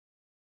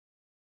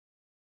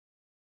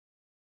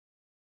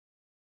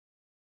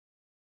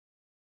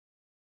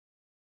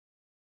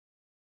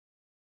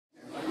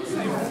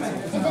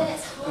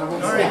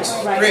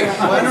right, great.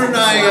 Why don't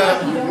I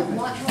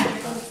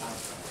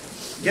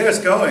get us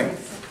going?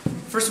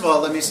 First of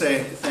all, let me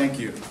say thank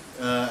you.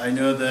 I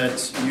know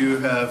that you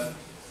have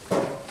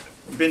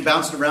been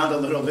bounced around a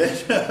little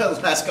bit the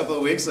last couple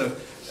of weeks of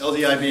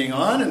LDI being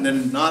on and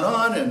then not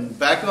on and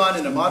back on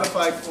in a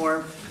modified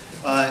form.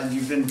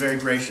 You've been very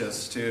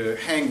gracious to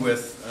hang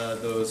with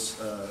those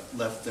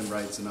left and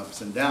rights and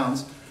ups and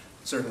downs.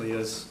 It certainly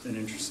is an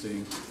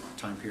interesting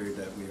time period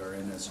that we are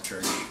in as a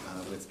church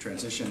with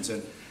transitions.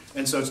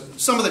 And so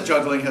some of the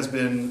juggling has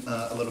been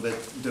a little bit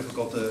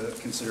difficult to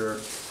consider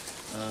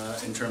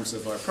in terms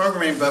of our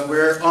programming, but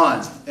we're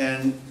on.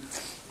 And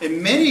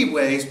in many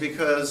ways,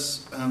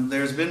 because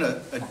there's been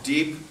a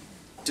deep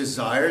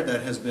desire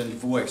that has been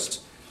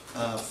voiced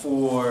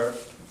for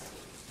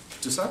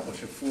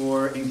discipleship,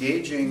 for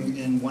engaging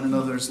in one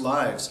another's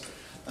lives,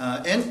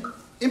 and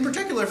in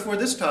particular for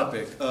this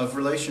topic of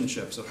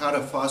relationships, of how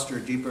to foster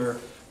deeper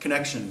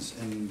connections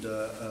and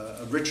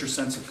a richer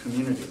sense of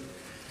community.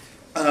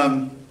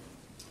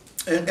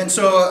 And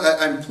so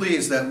I'm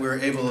pleased that we're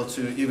able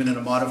to, even in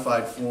a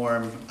modified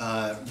form,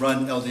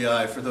 run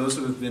LDI. For those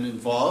who have been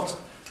involved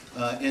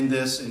in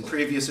this in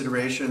previous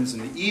iterations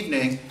in the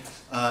evening,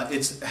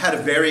 it's had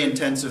a very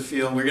intensive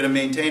feel. We're going to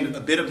maintain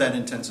a bit of that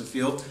intensive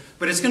feel,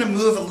 but it's going to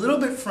move a little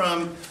bit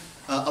from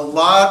a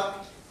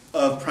lot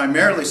of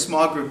primarily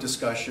small group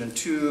discussion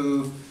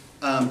to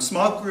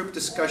small group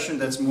discussion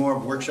that's more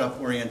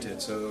workshop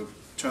oriented. So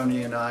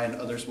Tony and I and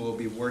others will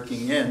be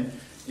working in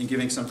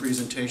giving some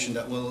presentation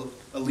that will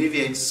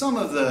alleviate some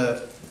of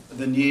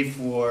the need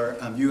for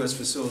you as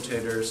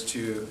facilitators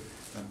to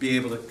be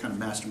able to kind of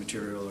master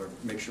material or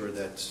make sure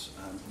that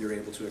you're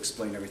able to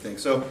explain everything.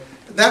 So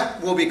that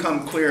will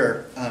become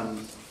clearer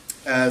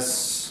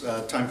as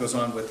time goes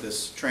on with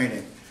this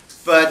training.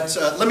 But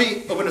let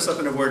me open us up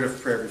in a word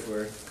of prayer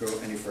before I go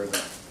any further.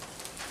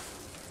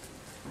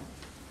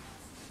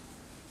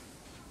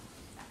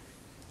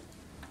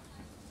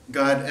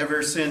 God,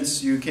 ever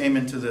since you came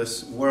into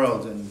this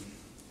world, and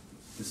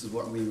this is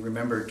what we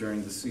remember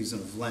during the season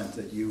of Lent,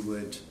 that you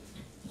would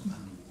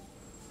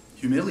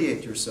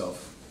humiliate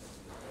yourself,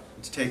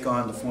 to take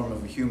on the form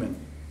of a human,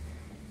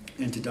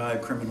 and to die a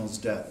criminal's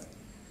death.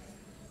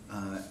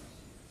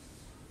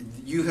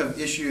 You have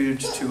issued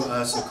to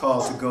us a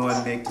call to go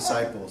and make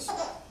disciples.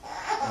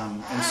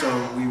 And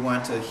so we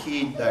want to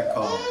heed that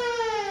call.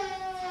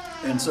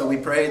 And so we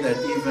pray that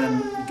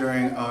even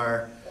during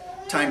our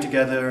time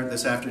together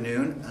this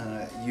afternoon,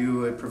 you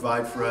would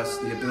provide for us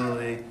the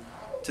ability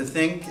to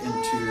think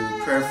and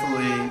to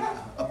prayerfully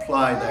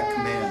apply that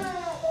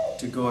command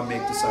to go and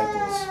make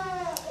disciples.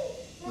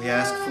 We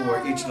ask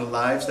for each of the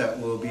lives that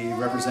will be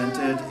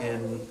represented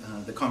in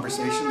the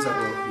conversations that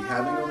we'll be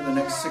having over the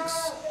next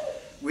 6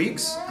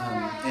 weeks,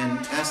 and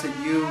ask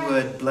that you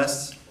would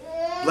bless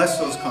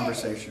those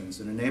conversations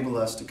and enable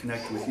us to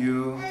connect with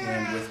you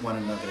and with one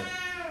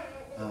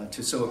another,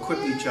 to so equip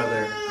each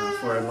other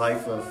for a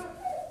life of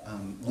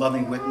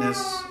loving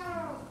witness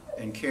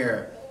and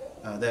care,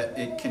 that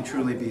it can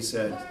truly be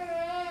said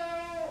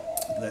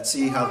that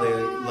see how they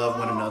love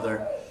one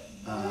another,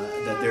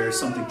 that there is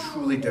something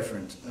truly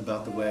different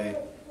about the way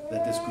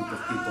that this group of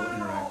people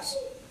interacts.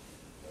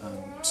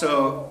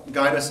 So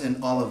guide us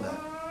in all of that.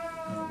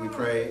 We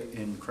pray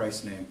in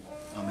Christ's name.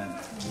 Amen.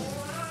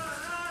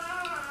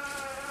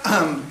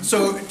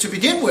 So to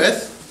begin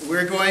with,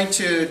 we're going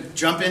to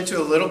jump into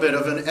a little bit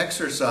of an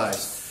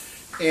exercise.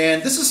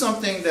 And this is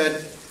something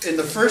that in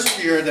the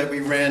first year that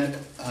we ran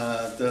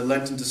the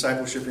Lenten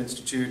Discipleship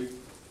Institute,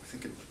 I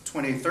think in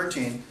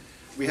 2013,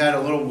 we had a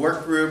little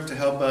work group to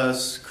help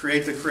us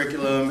create the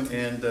curriculum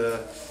and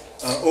the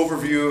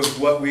overview of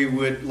what we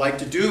would like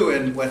to do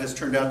in what has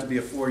turned out to be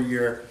a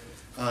four-year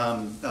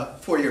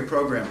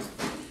program.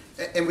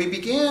 And we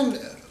began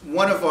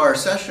one of our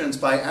sessions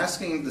by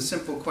asking the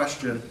simple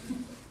question,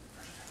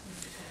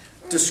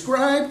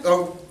 describe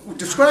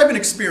an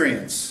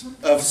experience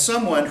of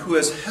someone who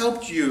has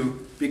helped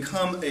you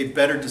become a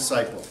better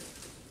disciple.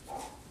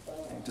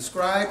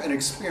 Describe an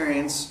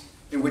experience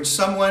in which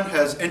someone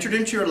has entered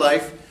into your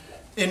life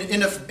in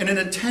an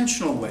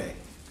intentional way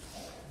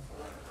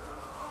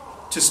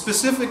to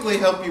specifically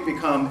help you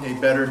become a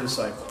better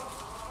disciple.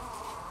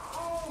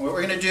 What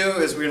we're going to do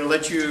is we're going to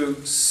let you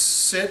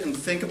sit and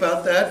think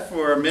about that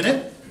for a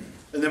minute,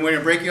 and then we're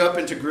going to break you up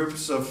into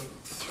groups of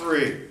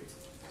 3. And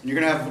you're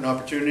going to have an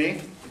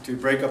opportunity to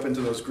break up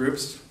into those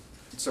groups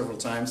several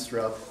times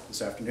throughout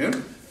this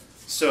afternoon.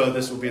 So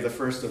this will be the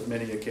first of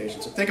many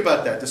occasions. So think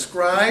about that.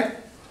 Describe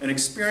an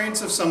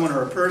experience of someone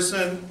or a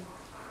person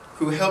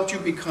who helped you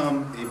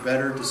become a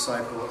better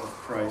disciple of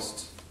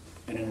Christ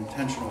in an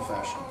intentional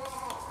fashion.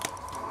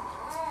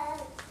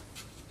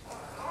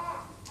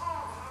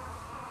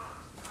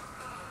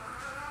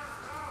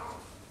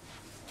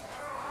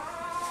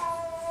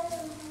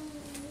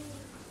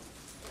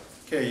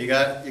 Okay, you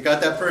got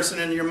that person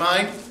in your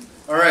mind?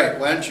 All right,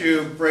 why don't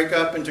you break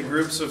up into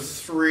groups of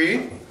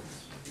 3,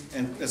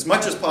 and as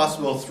much as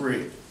possible,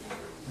 3.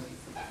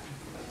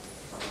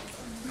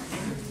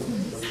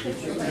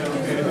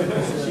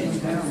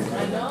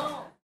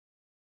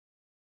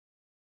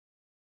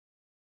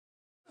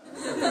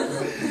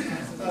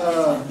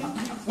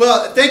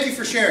 Well, thank you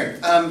for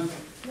sharing.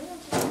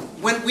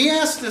 When we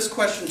asked this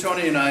question,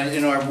 Tony and I,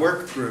 in our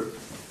work group,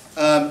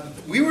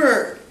 we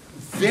were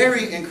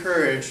very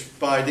encouraged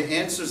by the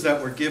answers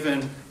that were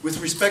given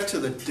with respect to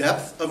the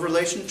depth of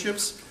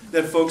relationships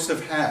that folks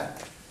have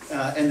had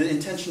and the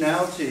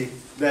intentionality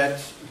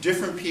that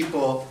different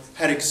people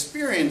had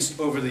experienced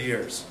over the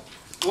years.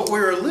 What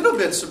we were a little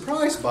bit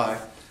surprised by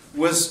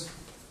was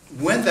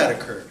when that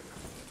occurred.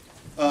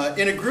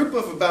 In a group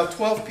of about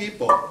 12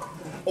 people,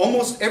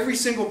 almost every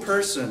single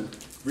person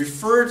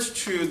referred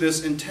to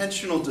this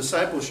intentional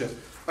discipleship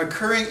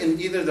occurring in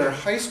either their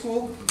high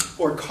school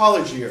or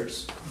college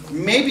years,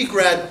 maybe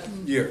grad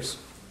years.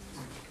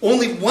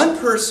 Only one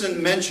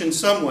person mentioned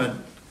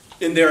someone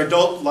in their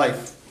adult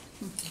life.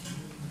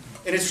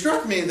 And it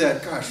struck me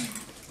that, gosh,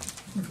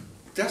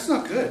 that's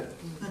not good.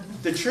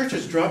 The church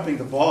is dropping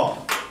the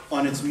ball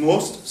on its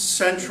most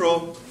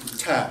central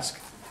task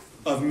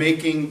of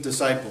making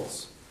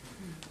disciples.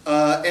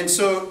 And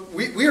so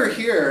we are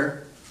here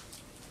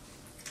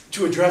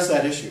to address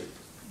that issue.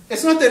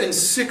 It's not that in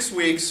 6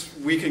 weeks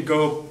we could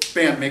go,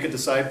 bam, make a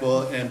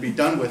disciple and be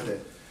done with it.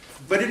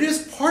 But it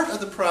is part of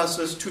the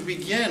process to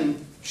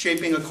begin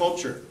shaping a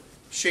culture,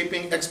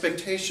 shaping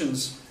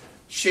expectations,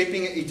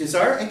 shaping a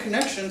desire and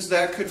connections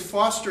that could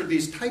foster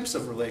these types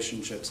of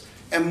relationships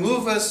and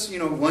move us,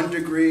 1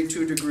 degree,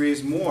 2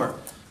 degrees more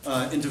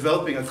in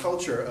developing a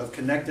culture of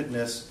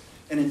connectedness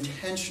and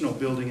intentional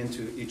building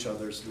into each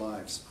other's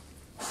lives.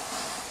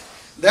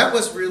 That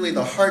was really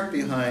the heart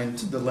behind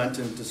the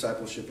Lenten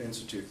Discipleship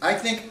Institute. I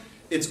think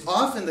it's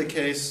often the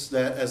case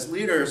that as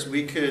leaders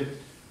we could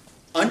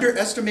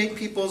underestimate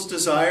people's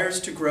desires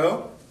to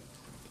grow.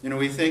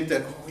 We think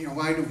that,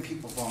 why don't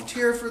people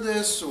volunteer for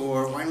this?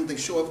 Or why don't they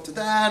show up to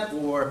that?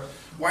 Or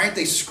why aren't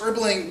they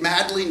scribbling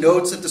madly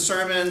notes at the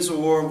sermons?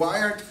 Or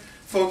why aren't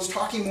folks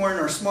talking more in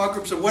our small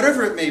groups? Or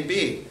whatever it may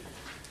be.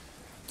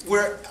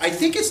 Where I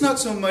think it's not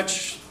so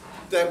much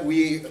that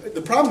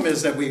the problem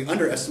is that we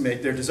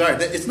underestimate their desire.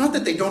 It's not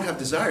that they don't have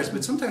desires,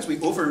 but sometimes we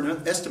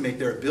overestimate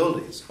their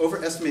abilities,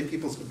 overestimate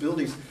people's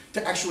abilities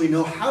to actually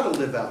know how to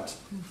live out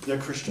their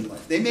Christian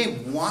life. They may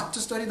want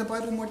to study the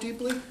Bible more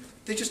deeply,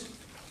 they just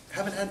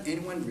haven't had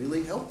anyone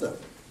really help them.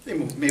 They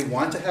may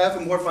want to have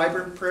a more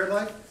vibrant prayer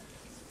life,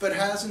 but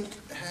hasn't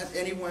had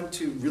anyone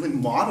to really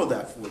model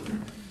that for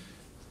them.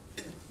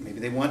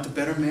 Maybe they want a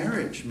better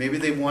marriage. Maybe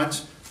they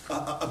want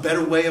a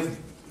better way of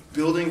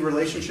building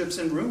relationships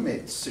in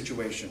roommate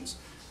situations.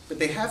 But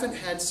they haven't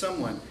had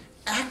someone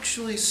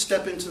actually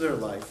step into their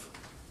life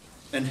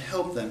and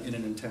help them in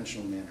an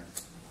intentional manner.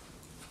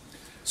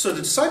 So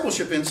the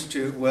Discipleship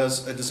Institute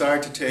was a desire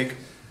to take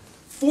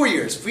 4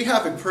 years. If we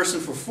have a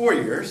person for 4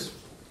 years,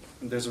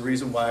 and there's a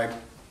reason why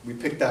we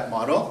picked that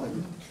model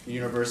in the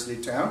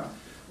university town,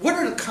 what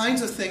are the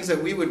kinds of things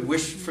that we would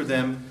wish for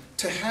them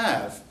to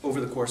have over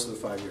the course of the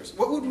 5 years?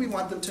 What would we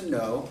want them to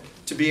know,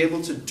 to be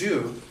able to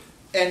do?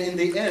 And in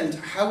the end,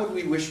 how would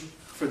we wish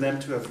for them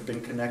to have been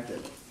connected?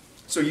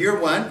 So year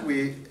 1,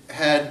 we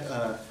had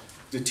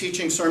the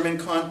teaching sermon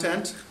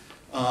content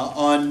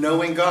on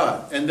knowing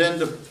God, and then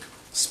the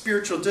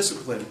spiritual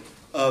discipline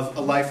of a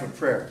life of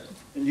prayer.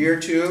 In year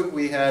 2,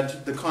 we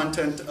had the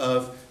content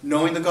of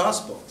knowing the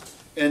gospel,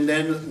 and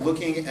then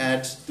looking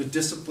at the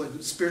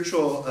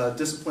spiritual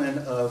discipline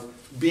of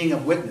being a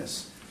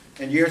witness.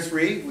 In year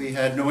 3, we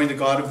had knowing the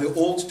God of the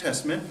Old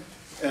Testament,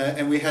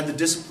 and we had the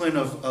discipline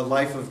of a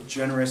life of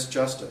generous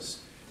justice.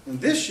 And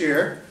this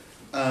year,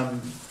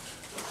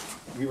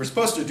 we were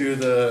supposed to do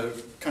the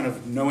kind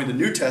of knowing the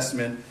New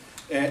Testament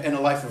and a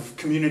life of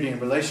community and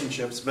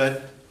relationships,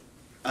 but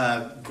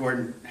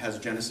Gordon has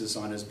Genesis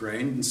on his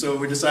brain, and so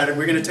we decided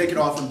we're going to take it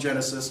off from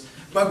Genesis,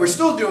 but we're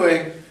still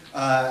doing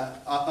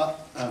a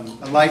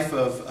life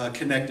of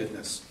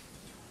connectedness.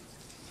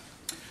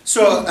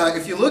 So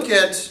if you look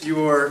at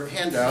your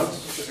handout,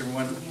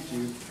 everyone, do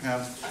you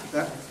have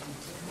that?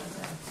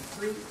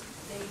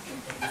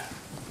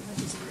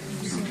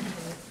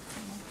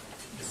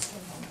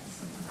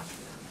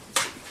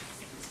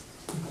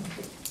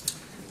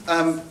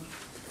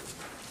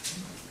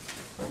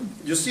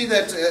 You'll see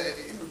that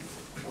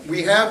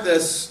we have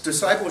this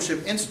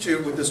Discipleship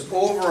Institute with this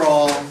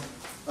overall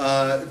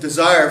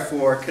desire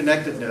for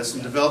connectedness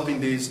and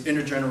developing these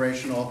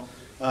intergenerational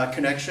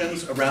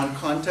connections around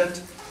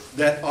content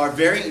that are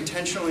very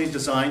intentionally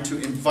designed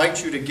to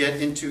invite you to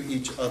get into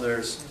each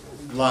other's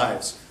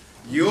lives.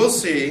 You will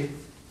see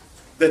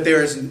that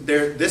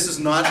this is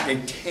not a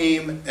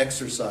tame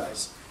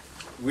exercise.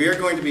 We are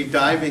going to be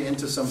diving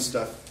into some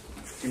stuff.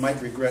 You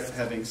might regret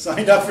having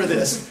signed up for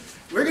this.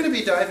 We're going to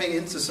be diving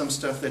into some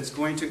stuff that's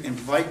going to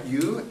invite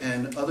you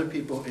and other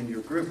people in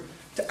your group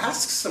to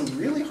ask some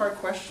really hard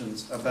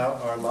questions about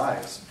our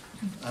lives,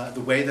 the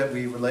way that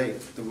we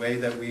relate, the way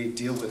that we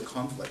deal with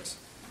conflicts.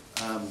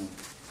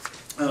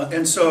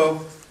 And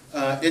so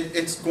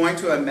it's going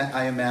to,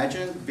 I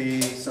imagine,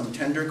 be some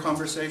tender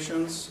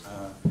conversations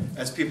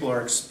as people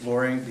are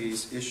exploring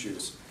these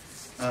issues.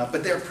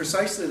 But they're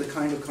precisely the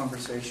kind of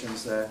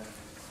conversations that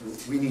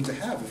we need to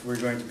have if we're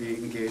going to be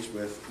engaged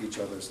with each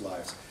other's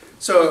lives.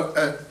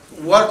 So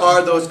what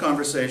are those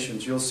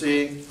conversations? You'll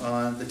see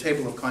on the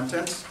table of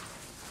contents.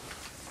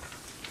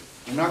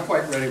 I'm not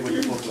quite ready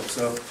with the booklet,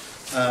 so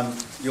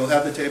you'll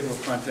have the table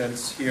of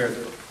contents here.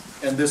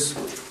 And this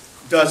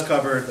does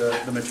cover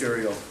the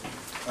material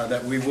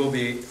that we will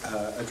be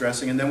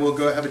addressing. And then we'll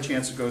have a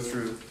chance to go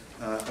through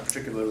a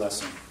particular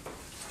lesson.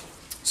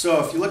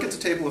 So if you look at the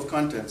table of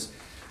contents,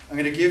 I'm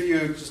going to give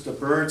you just a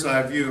bird's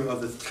eye view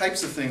of the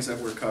types of things that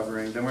we're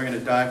covering. Then we're going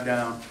to dive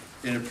down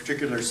in a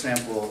particular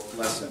sample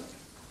lesson.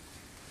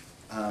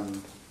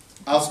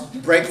 I'll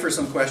break for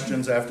some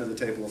questions after the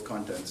table of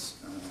contents.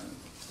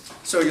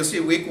 So you'll see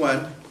week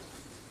 1,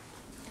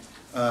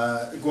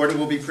 Gordon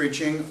will be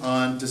preaching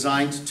on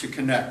designed to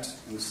connect.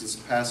 And this is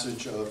a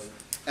passage of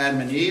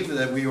Adam and Eve,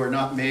 that we were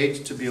not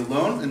made to be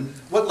alone. And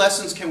what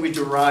lessons can we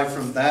derive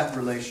from that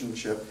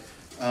relationship?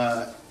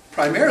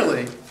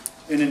 Primarily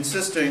in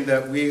insisting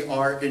that we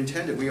are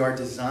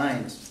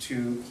designed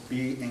to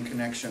be in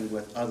connection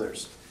with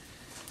others.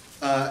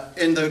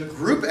 In the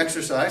group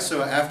exercise,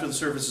 so after the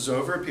service is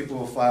over, people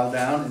will file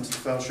down into the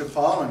fellowship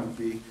hall and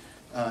be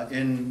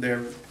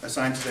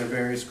assigned to their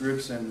various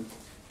groups, and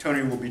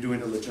Tony will be doing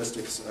the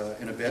logistics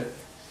in a bit.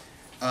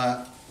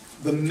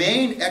 The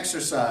main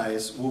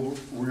exercise will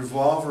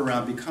revolve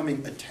around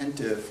becoming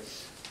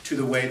attentive to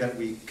the way that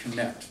we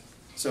connect.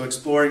 So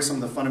exploring some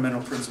of the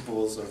fundamental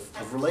principles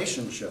of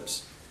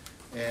relationships,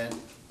 and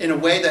in a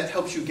way that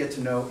helps you get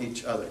to know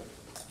each other.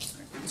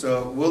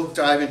 So we'll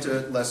dive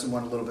into lesson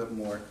 1 a little bit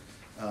more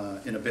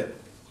in a bit.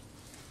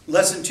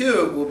 Lesson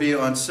 2 will be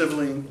on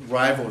sibling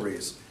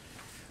rivalries.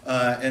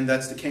 And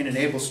that's the Cain and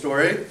Abel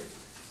story.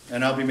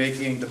 And I'll be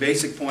making the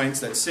basic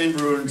points that sin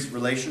ruins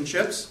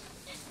relationships,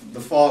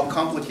 the fall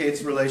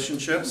complicates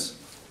relationships,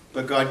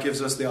 but God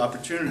gives us the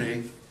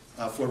opportunity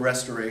for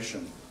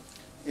restoration.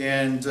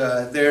 And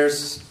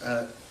there's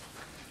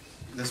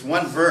this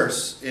one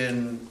verse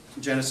in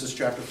Genesis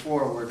chapter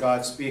 4 where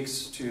God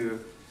speaks to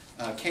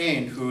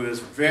Cain, who is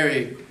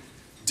very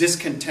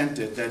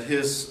discontented that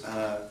his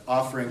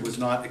offering was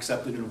not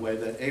accepted in a way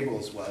that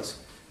Abel's was.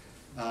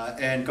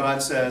 And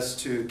God says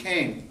to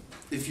Cain,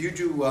 if you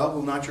do well,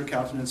 will not your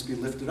countenance be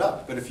lifted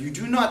up? But if you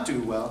do not do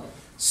well,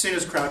 sin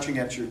is crouching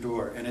at your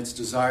door, and its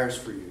desires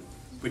for you,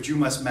 but you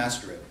must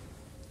master it.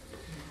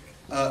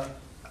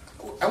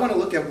 I want to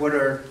look at what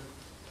are,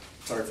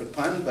 sorry for the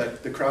pun,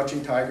 but the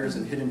crouching tigers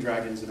and hidden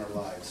dragons in our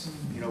lives.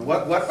 You know,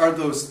 what are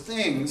those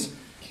things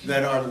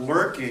that are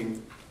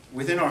lurking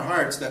within our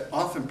hearts that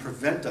often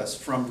prevent us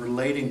from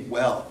relating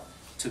well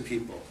to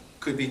people?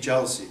 Could be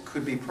jealousy,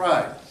 could be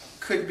pride,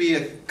 could be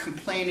a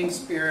complaining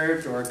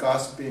spirit or a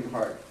gossiping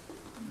heart.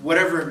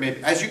 Whatever it may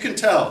be. As you can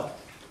tell,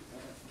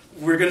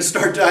 we're going to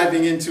start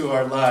diving into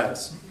our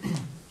lives.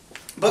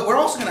 But we're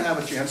also going to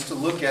have a chance to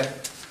look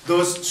at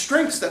those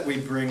strengths that we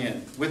bring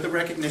in with the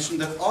recognition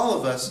that all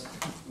of us,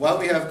 while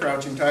we have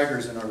crouching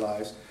tigers in our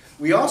lives,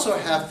 we also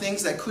have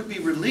things that could be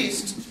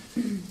released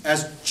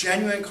as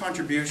genuine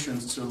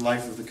contributions to the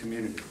life of the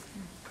community.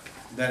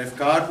 That if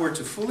God were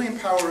to fully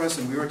empower us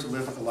and we were to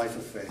live a life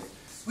of faith,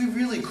 we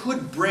really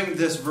could bring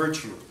this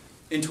virtue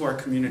into our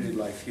community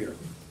life here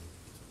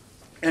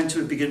and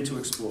to begin to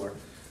explore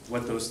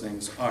what those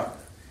things are.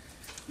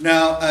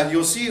 Now,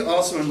 you'll see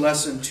also in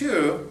lesson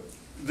 2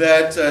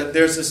 that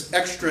there's this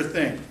extra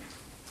thing,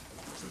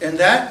 and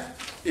that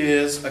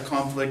is a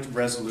conflict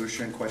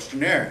resolution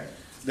questionnaire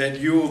that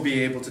you will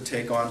be able to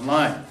take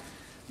online.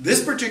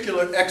 This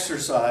particular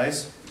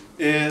exercise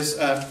is,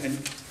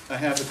 and I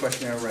have the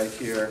questionnaire right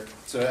here,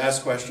 so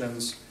ask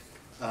questions.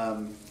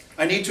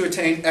 I need to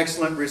attain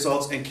excellent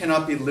results and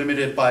cannot be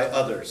limited by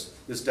others.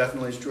 This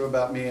definitely is true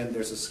about me, and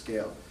there's a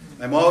scale.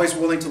 I'm always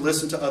willing to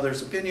listen to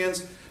others'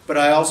 opinions, but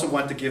I also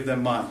want to give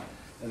them mine.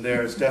 And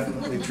there's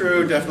definitely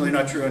true, definitely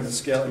not true, and the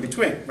scale in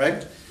between,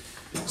 right?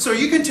 So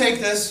you can take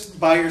this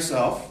by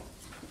yourself,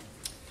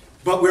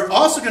 but we're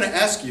also going to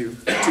ask you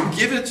to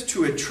give it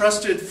to a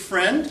trusted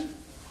friend,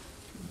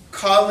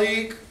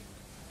 colleague,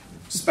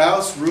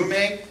 spouse,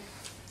 roommate,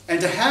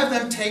 and to have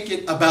them take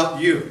it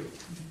about you.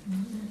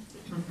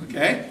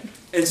 Okay?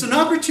 It's an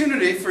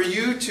opportunity for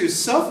you to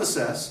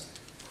self-assess,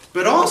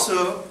 but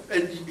also,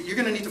 and you're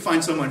going to need to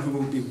find someone who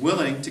will be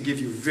willing to give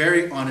you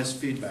very honest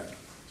feedback.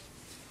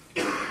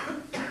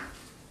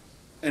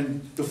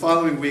 And the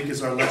following week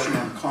is our lesson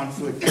on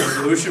conflict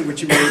resolution,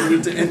 which you may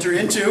need to enter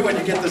into when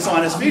you get this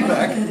honest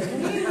feedback.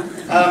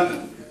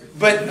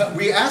 But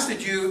we ask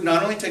that you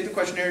not only take the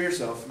questionnaire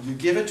yourself, you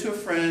give it to a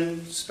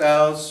friend,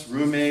 spouse,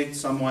 roommate,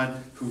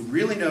 someone who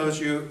really knows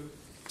you.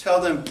 Tell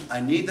them,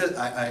 I need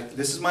that.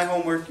 This is my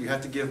homework. You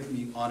have to give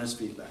me honest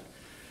feedback.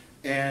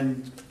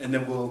 And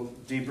then we'll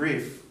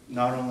debrief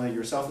not only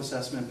your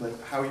self-assessment, but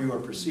how you are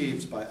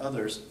perceived by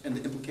others and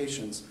the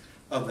implications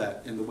of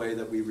that in the way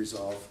that we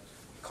resolve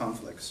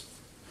conflicts.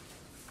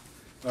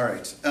 All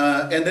right.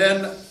 And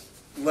then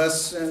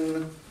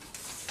lesson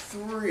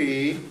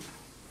 3.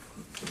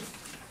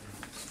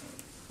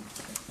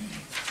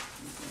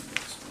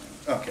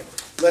 Okay.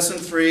 Lesson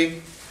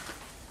 3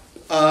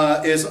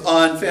 is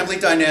on family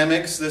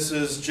dynamics. This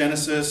is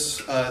Genesis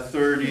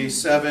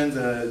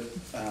 37,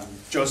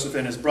 Joseph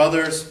and his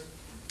brothers.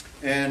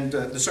 And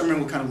the sermon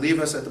will kind of leave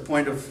us at the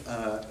point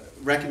of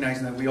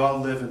recognizing that we all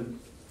live in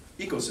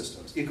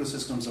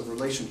ecosystems of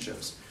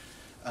relationships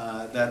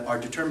that are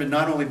determined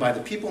not only by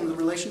the people in the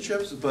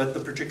relationships, but the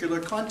particular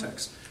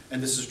context.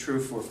 And this is true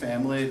for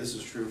family, this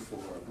is true for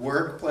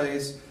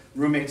workplace,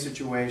 roommate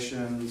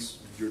situations,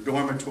 your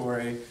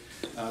dormitory.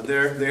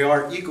 They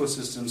are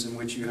ecosystems in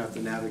which you have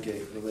to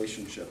navigate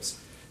relationships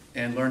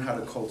and learn how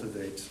to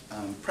cultivate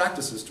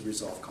practices to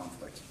resolve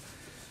conflict.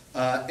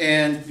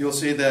 And you'll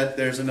see that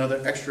there's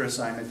another extra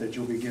assignment that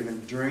you'll be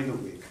given during the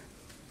week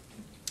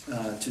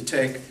to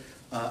take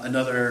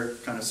another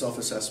kind of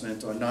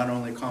self-assessment on not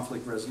only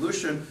conflict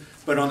resolution,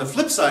 but on the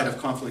flip side of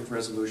conflict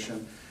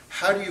resolution,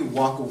 how do you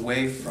walk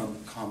away from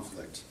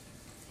conflict?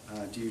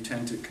 Do you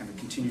tend to kind of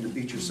continue to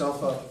beat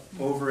yourself up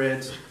over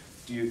it?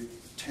 Do you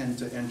tend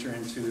to enter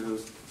into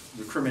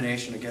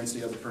recrimination against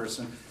the other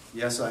person?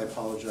 Yes, I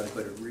apologize,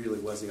 but it really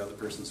was the other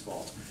person's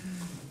fault,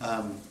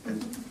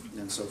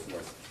 and so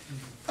forth.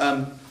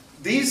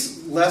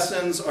 These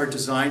lessons are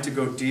designed to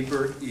go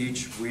deeper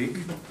each week.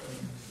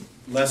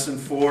 Lesson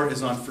 4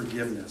 is on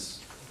forgiveness.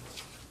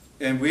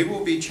 And we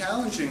will be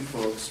challenging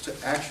folks to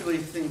actually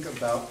think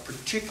about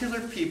particular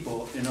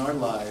people in our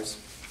lives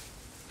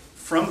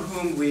from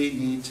whom we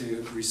need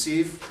to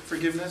receive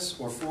forgiveness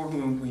or for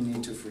whom we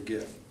need to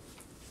forgive.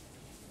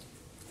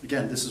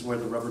 Again, this is where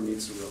the rubber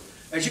meets the road.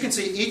 As you can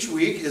see, each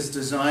week is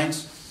designed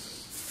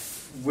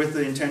with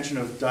the intention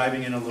of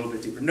diving in a little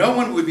bit deeper. No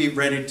one would be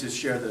ready to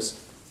share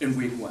this in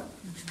week 1.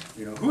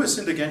 You know, who has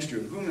sinned against you?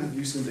 Whom have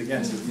you sinned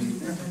against?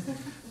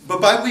 But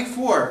by week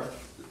 4,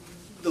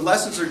 the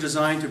lessons are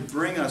designed to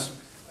bring us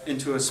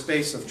into a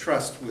space of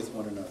trust with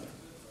one another.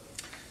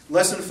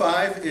 Lesson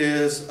 5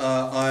 is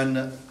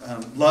on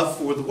love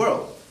for the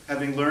world.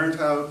 Having learned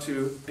how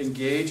to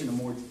engage in a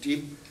more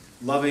deep,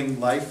 loving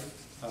life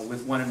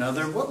with one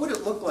another, what would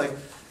it look like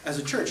as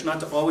a church not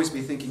to always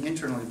be thinking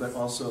internally, but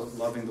also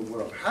loving the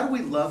world? How do we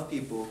love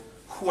people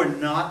who are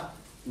not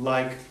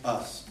like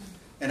us?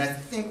 And I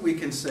think we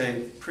can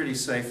say pretty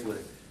safely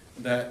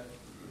that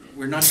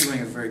we're not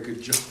doing a very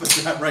good job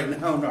of that right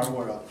now in our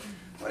world.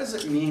 What does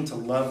it mean to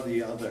love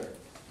the other?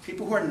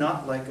 People who are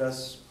not like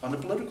us on the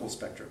political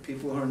spectrum,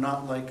 people who are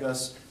not like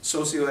us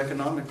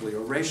socioeconomically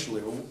or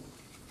racially or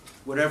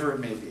whatever it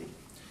may be.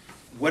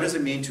 What does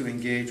it mean to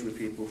engage with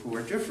people who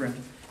are different?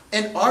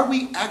 And are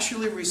we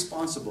actually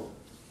responsible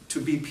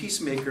to be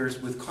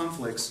peacemakers with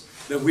conflicts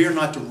that we are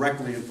not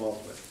directly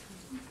involved with?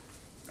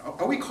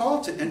 Are we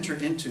called to enter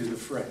into the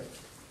fray?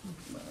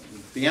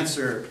 The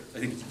answer, I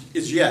think,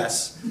 is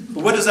yes.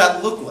 But what does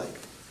that look like?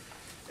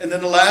 And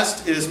then the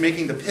last is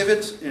making the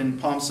pivot in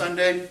Palm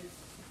Sunday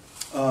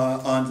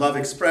on Love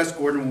Express.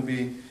 Gordon will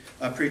be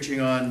preaching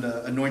on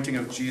the anointing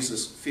of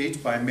Jesus'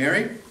 feet by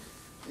Mary.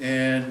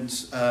 And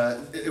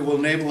it will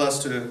enable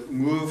us to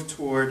move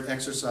toward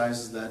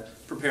exercises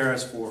that prepare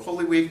us for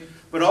Holy Week,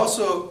 but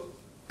also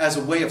as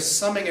a way of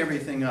summing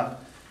everything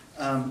up,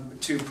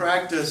 to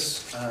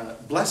practice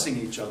blessing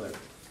each other.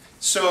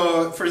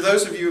 So for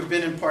those of you who have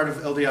been in part of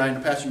LDI in the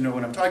past, you know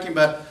what I'm talking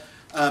about.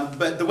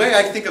 But the way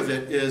I think of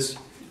it is,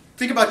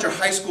 think about your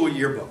high school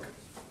yearbook.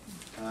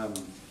 At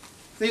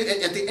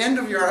the end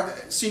of your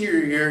senior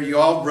year, you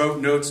all wrote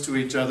notes to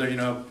each other, you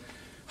know,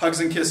 hugs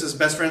and kisses,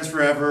 best friends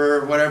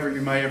forever, whatever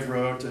you might have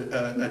wrote,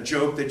 a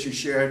joke that you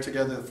shared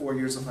together the 4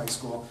 years of high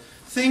school.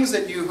 Things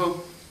that you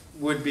hope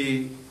would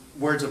be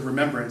words of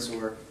remembrance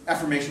or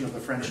affirmation of the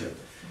friendship.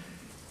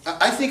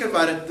 I think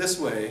about it this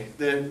way,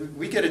 that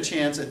we get a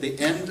chance at the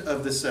end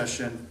of the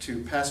session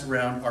to pass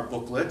around our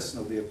booklets,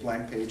 there'll be a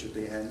blank page at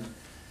the end,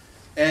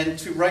 and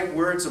to write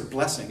words of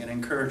blessing and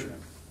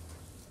encouragement.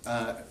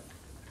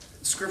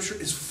 Scripture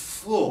is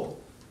full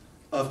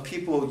of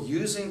people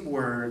using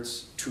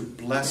words to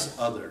bless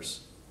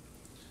others.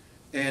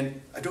 And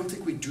I don't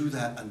think we do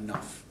that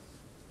enough,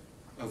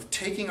 of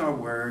taking our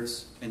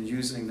words and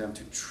using them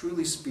to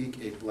truly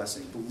speak a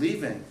blessing,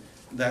 believing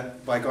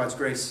that by God's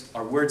grace,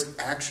 our words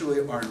actually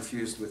are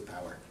infused with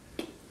power.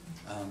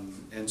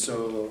 And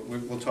so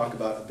we'll talk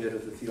about a bit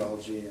of the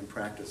theology and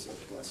practice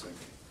of blessing.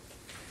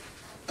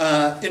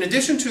 In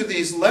addition to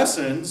these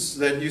lessons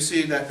that you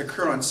see that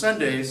occur on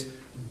Sundays,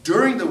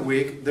 during the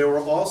week, there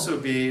will also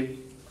be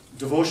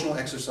devotional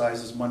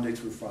exercises Monday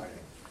through Friday.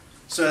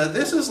 So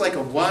this is like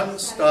a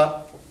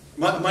one-stop,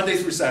 Monday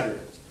through Saturday.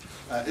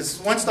 It's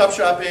one-stop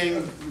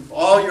shopping,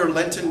 all your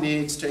Lenten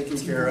needs taken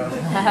care of,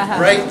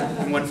 right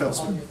in one fell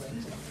swoop.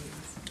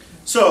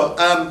 So,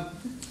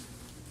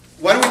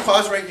 why don't we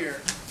pause right here?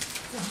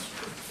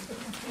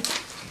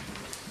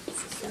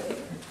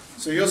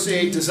 So you'll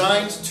see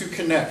designed to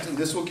connect, and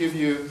this will give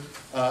you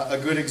a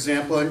good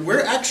example. And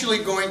we're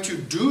actually going to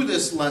do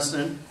this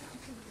lesson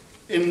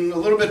in a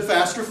little bit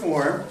faster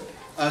form,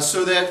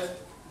 so that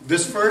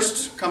this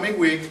first coming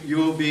week you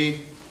will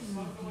be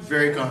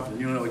very confident.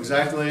 You'll know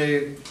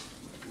exactly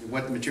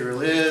what the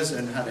material is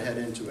and how to head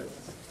into it.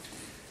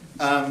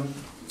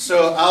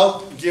 So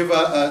I'll give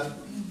a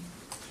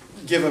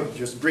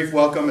just brief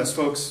welcome as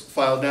folks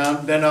file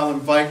down. Then I'll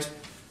invite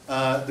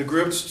the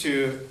groups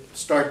to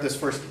start this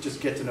first just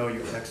get to know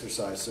you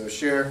exercise. So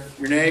share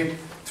your name,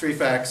 3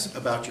 facts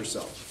about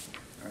yourself.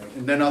 All right,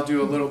 and then I'll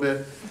do a little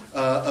bit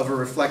of a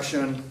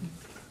reflection,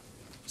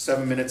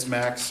 7 minutes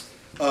max,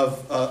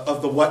 of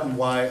the what and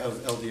why of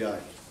LDI.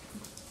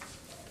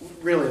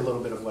 Really a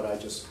little bit of what I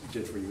just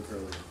did for you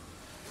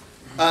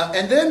earlier.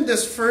 And then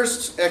this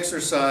first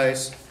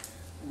exercise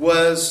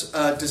was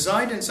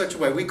designed in such a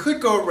way. We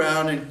could go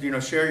around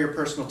and share your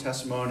personal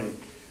testimony.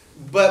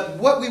 But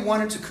what we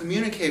wanted to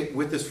communicate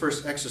with this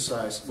first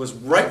exercise was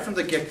right from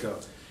the get-go.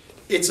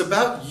 It's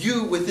about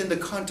you within the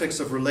context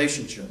of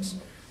relationships.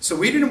 So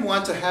we didn't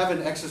want to have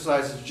an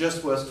exercise that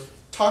just was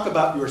talk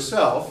about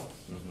yourself,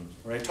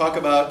 right? Talk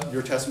about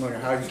your testimony or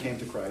how you came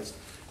to Christ.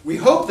 We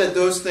hope that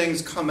those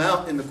things come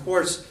out in the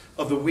course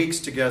of the weeks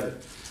together.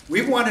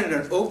 We wanted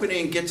an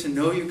opening,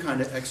 get-to-know-you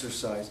kind of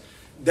exercise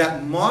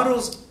that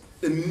models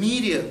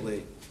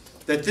immediately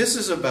that this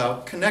is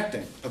about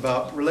connecting,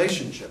 about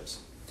relationships.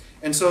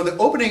 And so the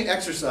opening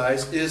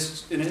exercise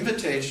is an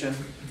invitation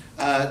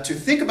to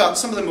think about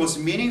some of the most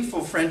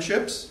meaningful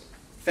friendships,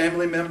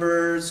 family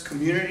members,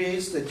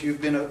 communities that you've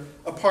been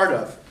a part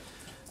of.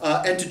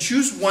 And to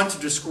choose one to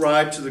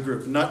describe to the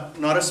group,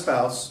 not a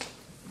spouse,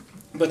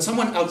 but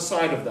someone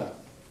outside of that.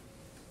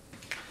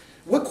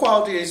 What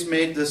qualities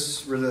made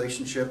this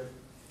relationship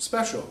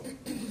special?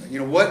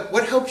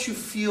 What helps you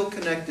feel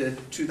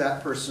connected to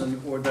that person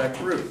or that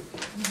group?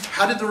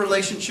 How did the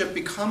relationship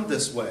become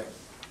this way?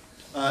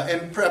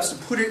 And perhaps to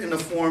put it in the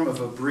form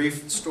of a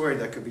brief story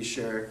that could be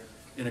shared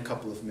in a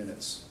couple of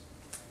minutes.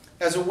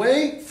 As a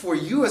way for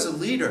you as a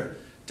leader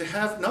to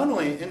have not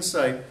only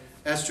insight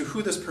as to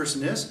who this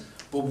person is,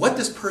 but what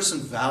this person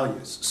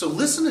values. So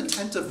listen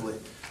attentively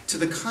to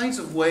the kinds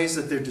of ways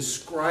that they're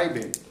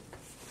describing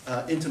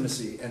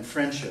intimacy and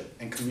friendship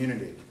and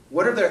community.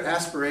 What are their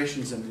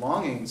aspirations and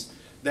longings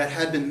that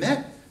had been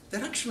met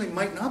that actually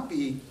might not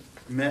be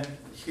met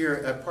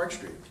here at Park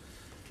Street?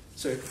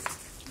 So,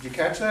 did you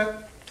catch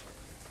that?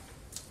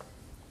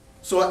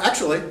 So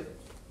actually,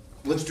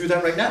 let's do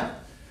that right now.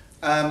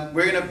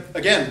 We're going to,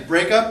 again,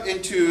 break up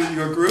into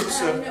your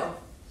groups. No.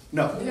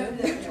 No.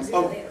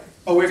 Later.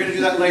 Oh, we're going to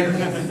do that later.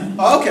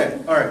 Oh, okay,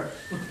 all right.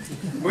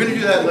 We're going to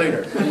do that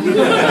later.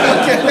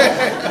 Okay.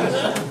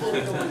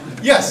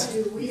 Yes?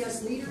 Do we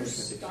as leaders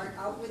start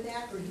out with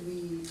that, or do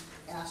we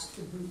ask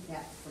the group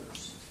that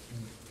first?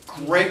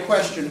 Great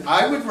question.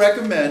 I would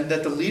recommend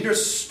that the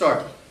leaders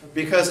start,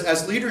 because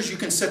as leaders you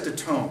can set the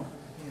tone,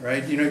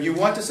 right? You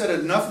want to set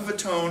enough of a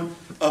tone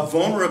of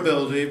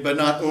vulnerability, but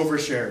not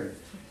oversharing,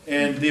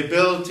 and the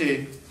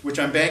ability, which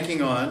I'm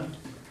banking on,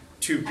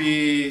 to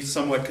be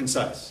somewhat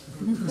concise.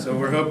 So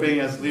we're hoping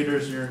as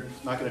leaders you're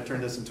not going to turn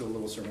this into a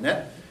little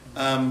sermonette,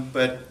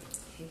 but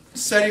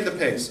setting the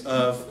pace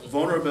of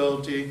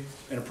vulnerability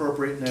and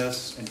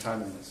appropriateness and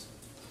timeliness.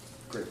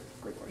 Great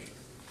question.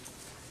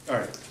 All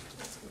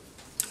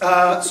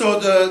right. So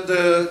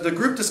the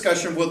group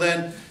discussion will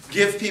then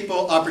give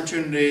people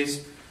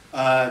opportunities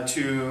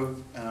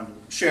to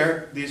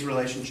share these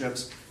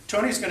relationships.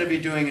 Tony's going to be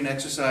doing an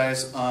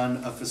exercise on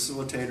a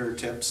facilitator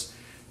tips.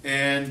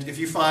 And if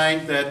you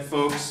find that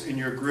folks in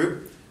your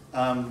group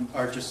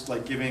are just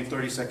like giving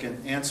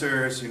 30-second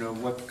answers,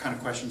 what kind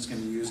of questions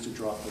can you use to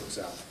draw folks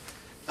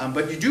out?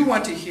 But you do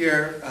want to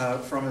hear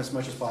from as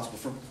much as possible,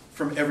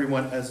 from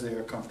everyone as they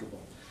are comfortable.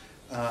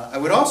 I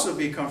would also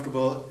be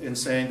comfortable in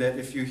saying that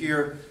if you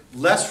hear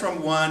less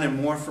from one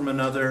and more from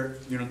another,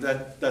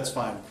 that's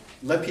fine.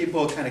 Let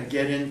people kind of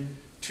get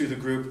into the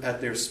group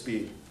at their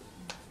speed.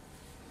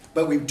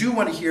 But we do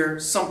want to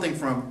hear something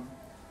from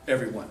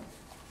everyone.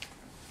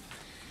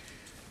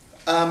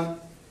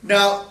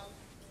 Now,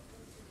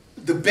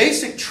 the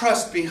basic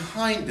trust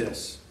behind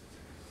this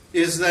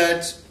is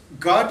that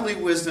godly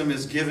wisdom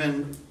is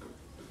given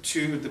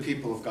to the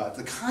people of God.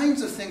 The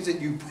kinds of things that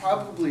you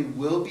probably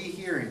will be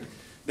hearing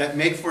that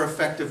make for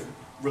effective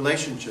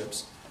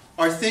relationships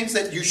are things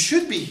that you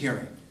should be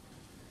hearing,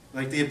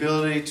 like the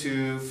ability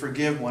to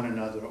forgive one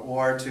another,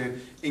 or to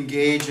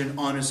engage in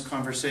honest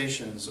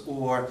conversations,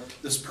 or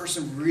this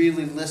person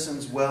really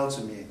listens well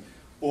to me,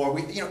 or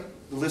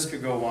the list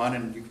could go on,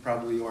 and you could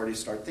probably already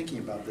start thinking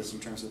about this in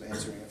terms of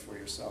answering it for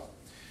yourself.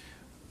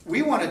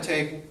 We want to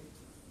take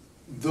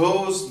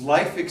those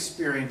life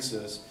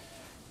experiences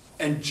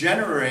and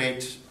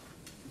generate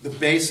the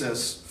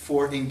basis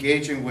for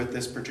engaging with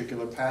this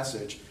particular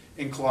passage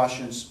in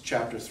Colossians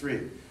chapter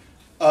 3.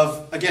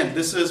 Again,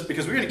 this is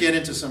because we're going to get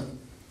into some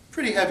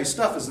pretty heavy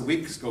stuff as the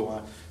weeks go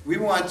on. We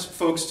want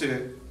folks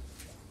to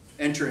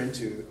enter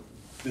into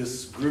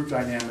this group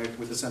dynamic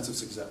with a sense of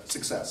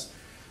success.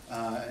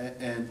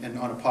 And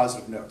on a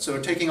positive note. So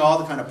taking all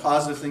the kind of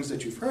positive things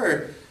that you've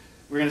heard,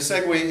 we're going to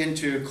segue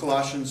into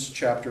Colossians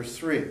chapter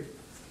 3.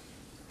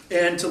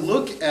 And to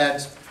look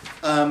at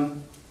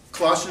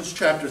Colossians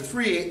chapter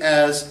 3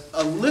 as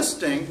a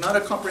listing, not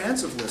a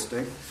comprehensive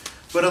listing,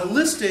 but a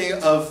listing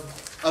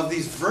of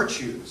these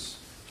virtues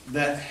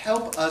that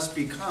help us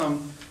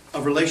become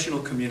a relational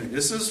community.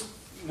 This is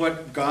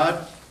what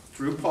God,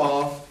 through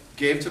Paul,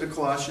 gave to the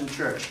Colossian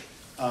church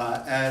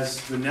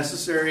as the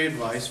necessary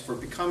advice for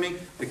becoming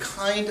the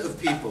kind of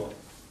people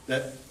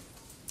that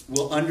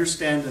will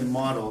understand and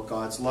model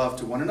God's love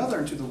to one another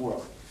and to the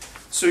world.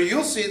 So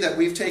you'll see that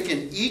we've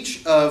taken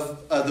each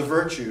of the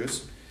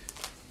virtues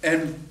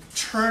and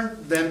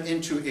turned them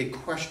into a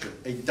question,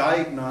 a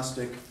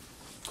diagnostic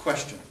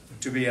question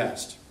to be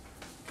asked.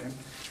 Okay?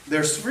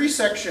 There's 3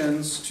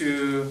 sections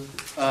to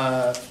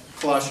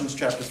Colossians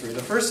chapter 3.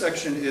 The first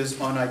section is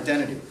on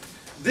identity.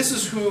 This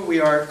is who we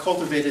are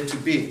cultivated to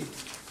be.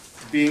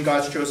 Being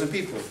God's chosen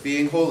people,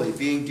 being holy,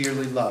 being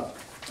dearly loved.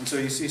 And so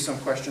you see some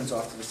questions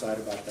off to the side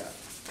about that.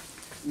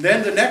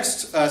 Then the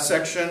next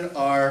section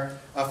are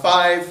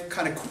 5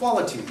 kind of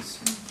qualities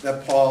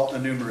that Paul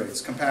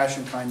enumerates.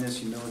 Compassion, kindness,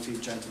 humility,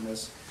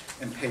 gentleness,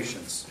 and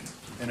patience.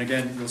 And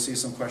again, you'll see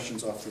some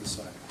questions off to the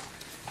side.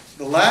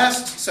 The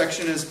last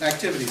section is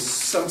activities,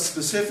 some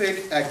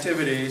specific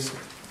activities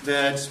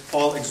that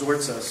Paul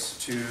exhorts us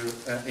to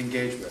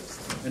engage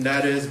with. And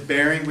that is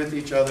bearing with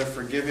each other,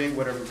 forgiving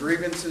whatever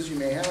grievances you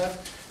may have,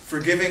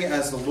 forgiving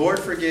as the Lord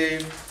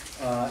forgave,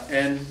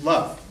 and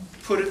love.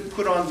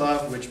 Put on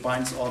love, which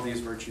binds all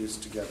these virtues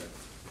together.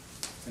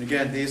 And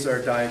again, these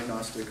are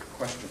diagnostic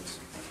questions.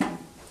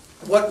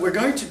 What we're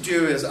going to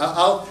do is,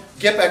 I'll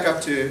get back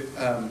up to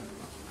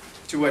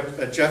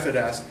what Jeff had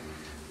asked.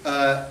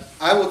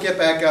 I will get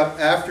back up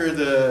after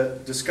the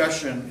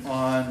discussion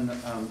on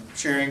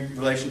sharing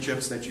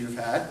relationships that you've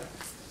had.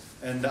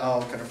 And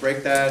I'll kind of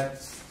break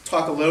that,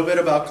 talk a little bit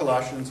about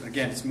Colossians.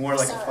 Again, it's more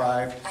like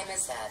I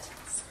missed that.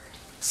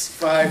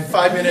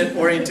 5-minute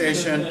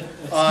orientation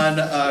on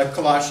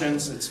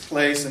Colossians, its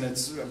place and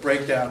its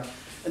breakdown.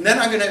 And then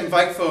I'm going to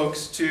invite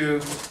folks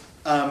to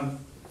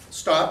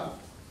stop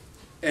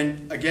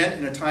and, again,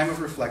 in a time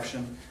of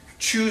reflection,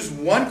 choose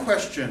one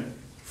question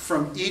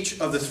from each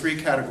of the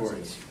 3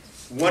 categories.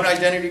 One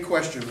identity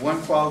question,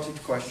 one quality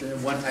question,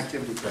 and one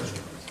activity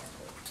question.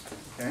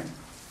 Okay?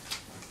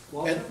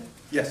 Walter? And,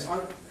 yes?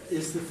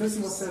 Is the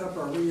physical setup,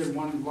 are we in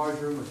one large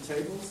room with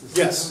tables?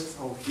 Yes.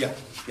 Oh. Yeah.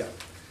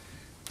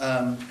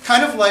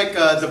 Kind of like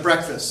the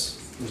breakfast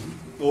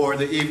or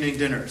the evening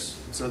dinners.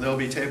 So there'll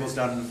be tables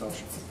down in the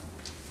fellowship.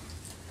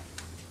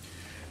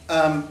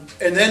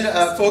 And then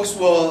folks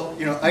will,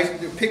 I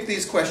pick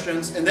these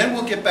questions, and then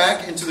we'll get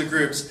back into the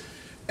groups.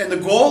 And the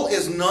goal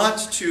is not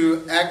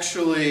to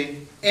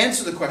actually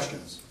answer the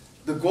questions.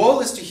 The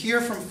goal is to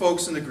hear from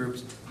folks in the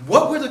groups.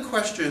 What were the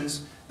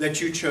questions that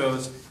you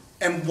chose,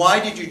 and why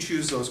did you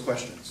choose those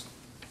questions?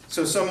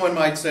 So someone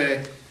might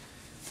say,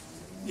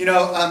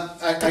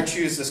 I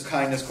choose this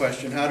kindness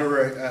question. How do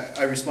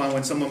I respond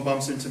when someone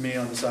bumps into me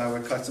on the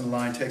sidewalk, cuts in the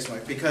line, takes my...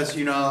 Because,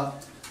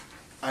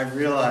 I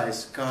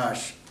realize,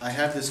 gosh, I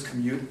have this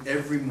commute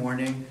every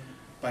morning.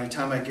 By the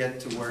time I get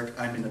to work,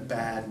 I'm in a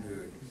bad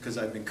mood because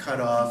I've been cut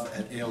off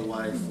at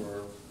ALY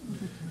for...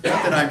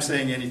 Not that I'm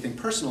saying anything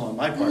personal on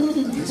my part about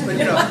this, but,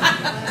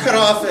 cut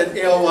off at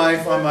ALY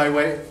on my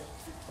way.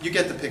 You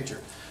get the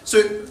picture.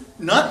 So,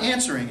 not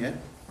answering it,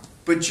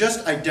 but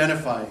just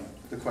identifying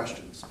the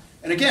questions.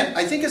 And again,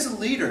 I think as a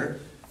leader,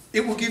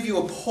 it will give you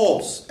a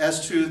pulse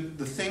as to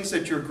the things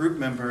that your group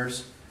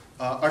members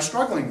are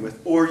struggling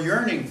with or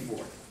yearning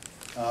for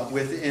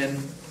within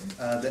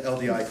the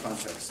LDI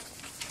context.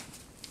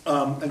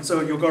 And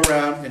so you'll go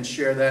around and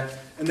share that.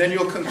 And then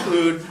you'll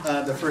conclude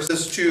the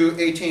first 2,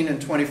 18,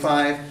 and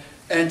 25,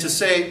 and to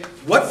say,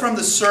 what from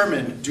the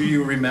sermon do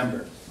you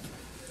remember?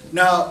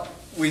 Now,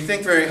 we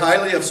think very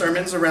highly of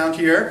sermons around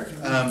here.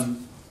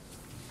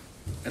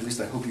 At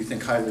least I hope you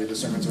think highly of the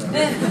sermons around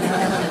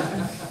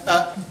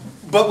here.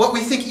 But what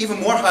we think even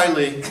more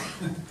highly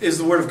is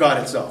the Word of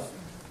God itself.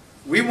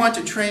 We want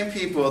to train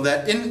people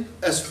that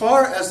as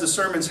far as the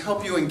sermons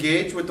help you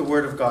engage with the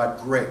Word of God,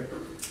 great.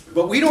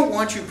 But we don't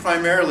want you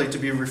primarily to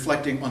be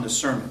reflecting on the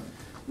sermon.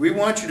 We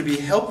want you to be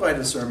helped by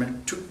the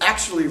sermon to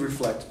actually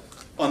reflect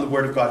on the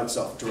Word of God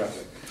itself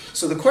directly.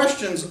 So the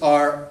questions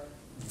are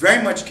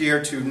very much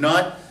geared to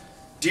not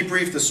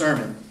debrief the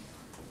sermon,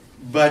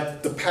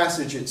 but the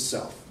passage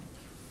itself.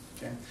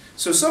 Okay?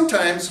 So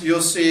sometimes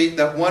you'll see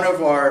that one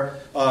of our,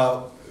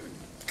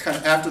 kind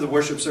of after the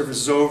worship service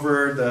is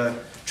over, the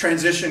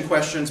transition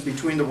questions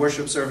between the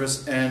worship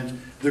service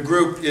and the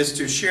group is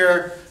to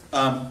share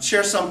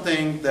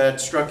something that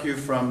struck you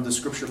from the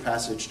scripture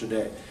passage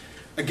today.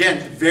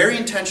 Again, very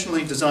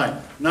intentionally designed.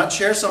 Not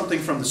share something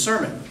from the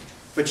sermon,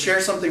 but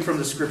share something from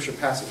the scripture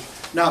passage.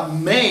 Now, it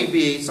may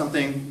be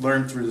something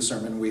learned through the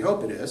sermon, we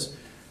hope it is,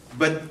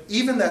 but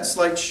even that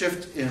slight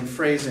shift in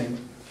phrasing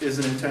is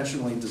an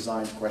intentionally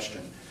designed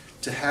question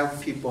to have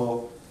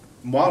people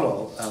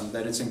model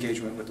that it's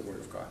engagement with the Word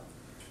of God.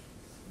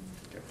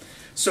 Okay.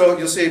 So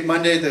you'll see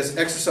Monday, this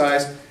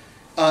exercise.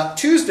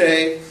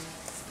 Tuesday,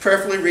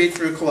 prayerfully read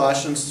through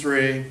Colossians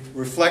 3,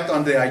 reflect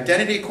on the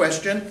identity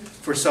question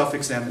for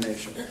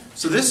self-examination.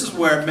 So this is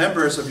where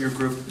members of your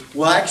group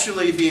will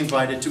actually be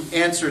invited to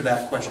answer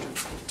that question,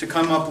 to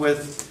come up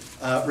with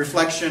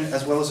reflection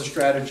as well as a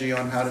strategy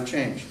on how to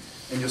change.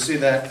 And you'll see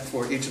that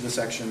for each of the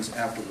sections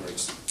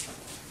afterwards.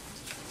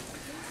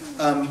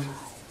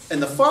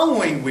 And the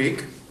following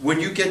week, when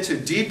you get to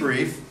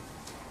debrief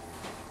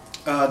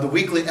the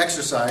weekly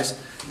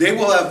exercise, they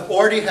will have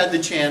already had the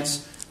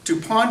chance to to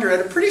ponder at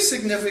a pretty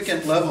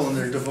significant level in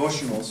their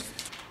devotionals,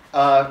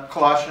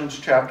 Colossians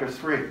chapter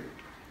 3.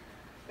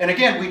 And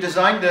again, we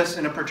designed this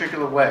in a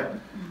particular way.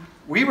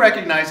 We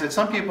recognize that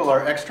some people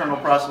are external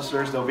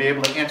processors. They'll be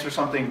able to answer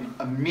something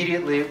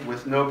immediately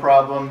with no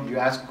problem. You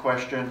ask a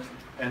question,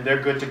 and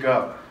they're good to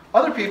go.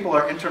 Other people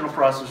are internal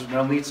processors, and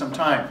they'll need some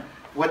time.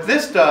 What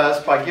this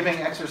does, by giving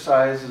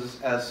exercises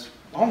as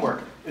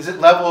homework, is it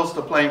levels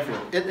the playing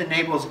field. It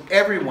enables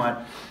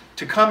everyone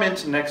to come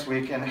into next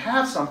week and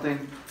have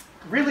something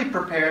really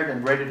prepared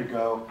and ready to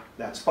go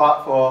that's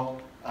thoughtful,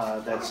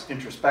 that's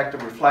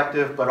introspective,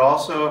 reflective, but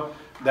also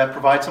that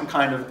provides some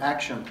kind of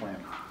action plan.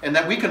 And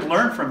that we can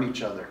learn from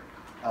each other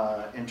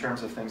in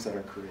terms of things that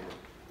are created.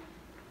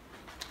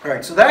 All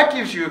right, so that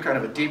gives you kind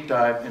of a deep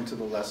dive into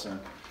the lesson.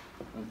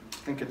 I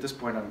think at this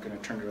point I'm going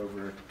to turn it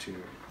over to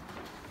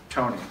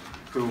Tony,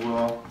 who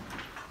will,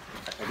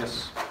 I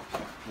guess,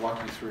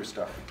 walk you through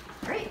stuff.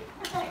 Great,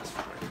 thanks.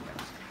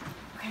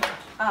 Okay,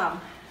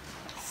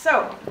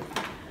 so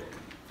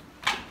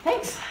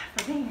thanks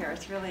for being here.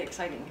 It's really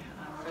exciting.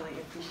 I really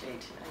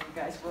appreciate you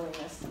guys'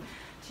 willingness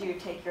to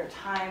take your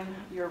time,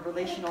 your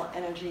relational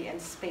energy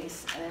and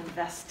space and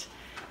invest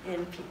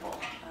in people.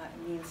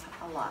 It means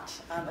a lot.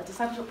 A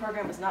discipleship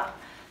program is not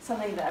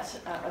something that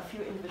a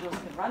few individuals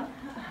can run.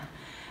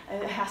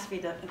 It has to be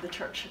the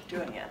church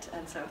doing it.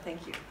 And so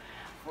thank you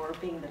for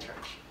being the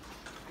church.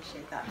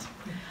 Appreciate that.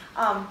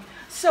 I'm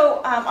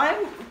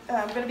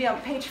going to be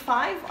on page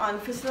 5 on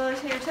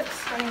facilitator tips,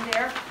 starting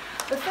there.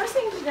 The first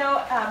thing to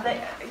know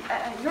that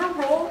your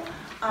role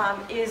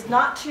is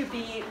not to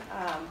be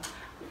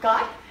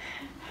God.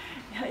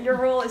 Your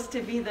role is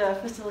to be the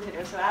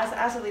facilitator. So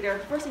as a leader,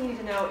 the first thing you need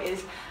to know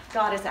is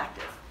God is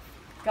active.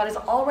 God is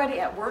already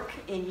at work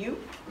in you.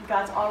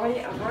 God's already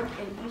at work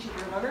in each of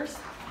your learners.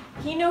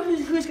 He knows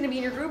who's going to be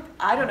in your group.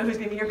 I don't know who's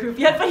going to be in your group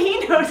yet, but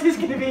he knows who's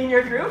going to be in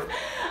your group.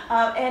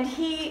 And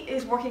he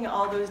is working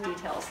all those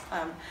details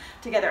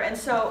together. And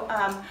so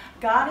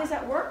God is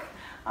at work,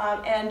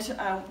 and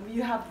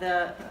you have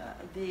the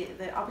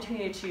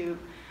opportunity to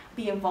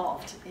be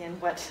involved in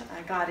what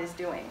God is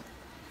doing.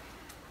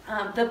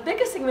 The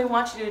biggest thing we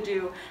want you to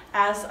do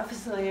as a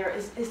facilitator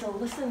is to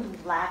listen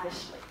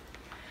lavishly.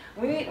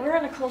 We're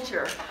in a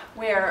culture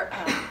where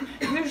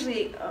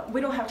usually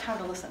we don't have time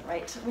to listen,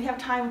 right? We have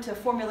time to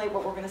formulate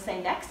what we're going to say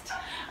next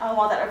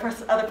while that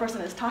other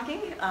person is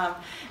talking.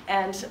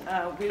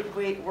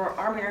 We're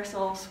arming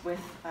ourselves with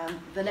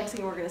the next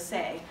thing we're going to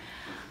say.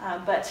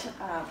 But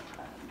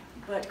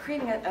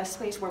creating a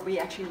space where we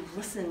actually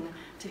listen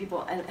to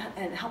people and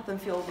help them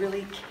feel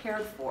really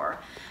cared for,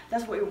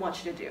 that's what we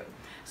want you to do.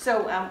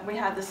 So we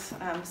have this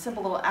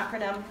simple little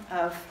acronym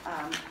of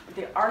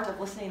the art of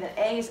listening. That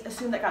A is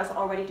assume that God is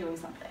already doing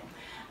something.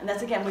 And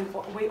that's, again, we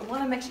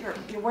want to make sure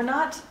we're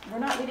not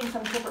leading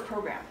some corporate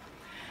program.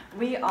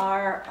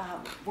 We're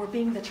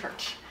being the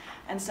church.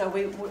 And so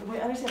we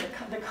understand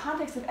the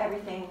context of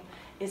everything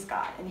is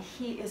God, and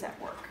he is at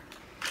work.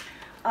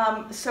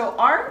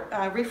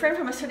 Refrain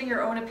from asserting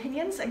your own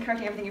opinions and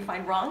correcting everything you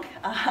find wrong.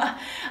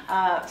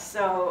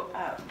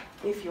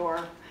 If you're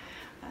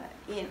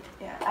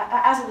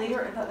as a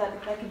leader,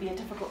 that can be a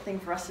difficult thing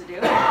for us to do.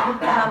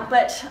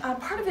 But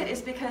part of it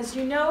is because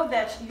you know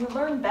that you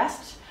learn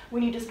best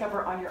when you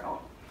discover on your own.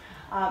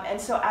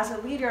 And so as a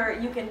leader,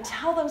 you can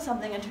tell them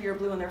something until you're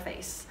blue in their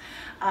face.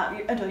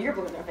 But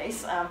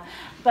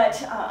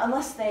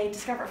unless they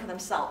discover it for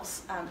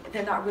themselves,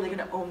 they're not really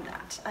going to own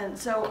that. And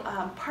so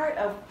part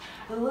of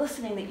the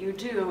listening that you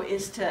do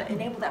is to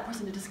enable that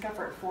person to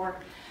discover it for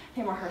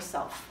him or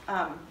herself.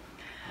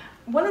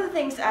 One of the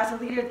things as a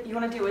leader that you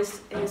want to do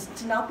is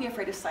to not be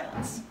afraid of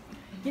silence.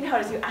 You know how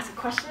it is, you ask a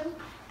question,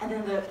 and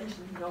then there's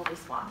no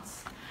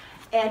response.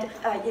 And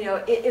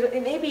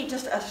it may be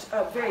just a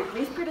very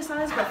brief period of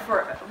silence, but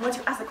once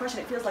you ask the question,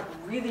 it feels like a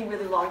really,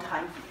 really long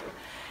time for you.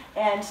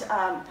 And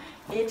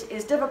it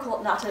is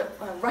difficult not to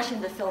rush in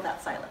to fill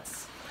that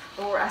silence.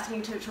 But we're asking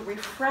you to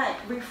refrain,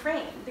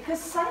 because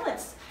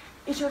silence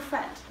is your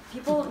friend.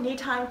 People need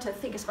time to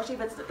think, especially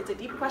if it's a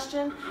deep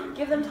question.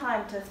 Give them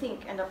time to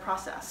think and to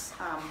process.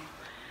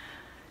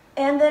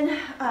 And then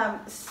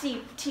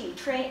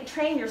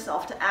train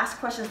yourself to ask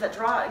questions that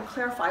draw out and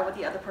clarify what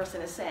the other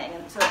person is saying.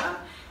 And so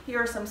here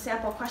are some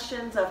sample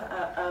questions of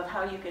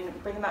how you can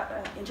bring them out.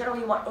 In general,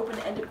 you want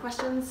open-ended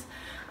questions,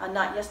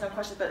 not yes/no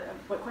questions,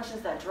 but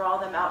questions that draw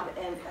them out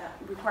and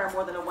require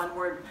more than a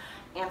one-word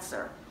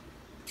answer.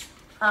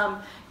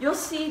 You'll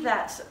see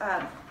that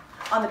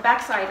on the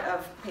back side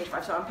of page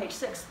 5, so on page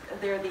 6,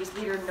 there are these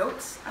leader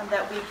notes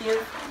that we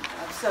give.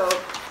 So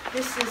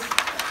this is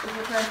the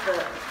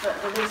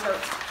leader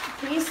notes.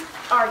 These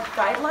are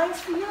guidelines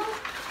for you.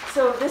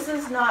 So this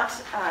is not,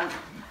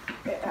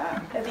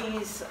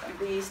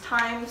 these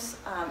times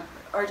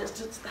are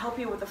just to help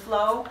you with the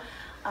flow.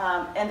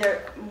 And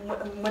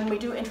when we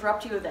do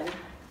interrupt you, then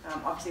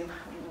obviously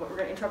we're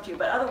going to interrupt you.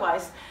 But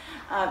otherwise,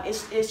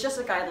 it's just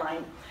a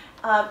guideline.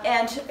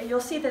 And you'll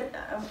see that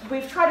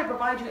we've tried to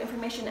provide you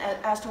information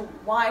as to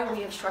why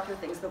we have structured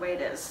things the way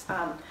it is.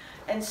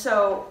 And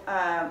so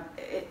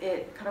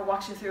it kind of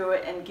walks you through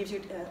it and gives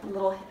you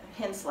little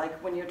hints, like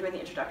when you're doing the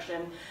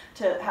introduction,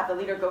 to have the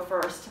leader go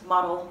first,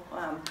 model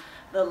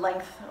the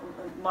length,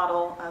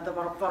 model the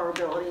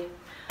vulnerability.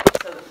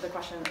 So the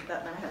question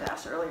that I had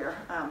asked earlier.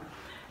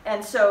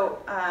 And so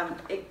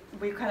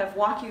we kind of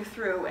walk you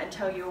through and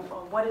tell you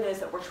what it is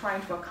that we're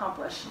trying to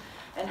accomplish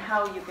and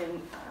how you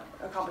can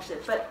accomplish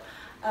it. But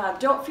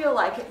don't feel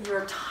like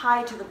you're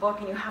tied to the book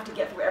and you have to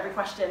get through every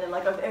question. And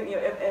like,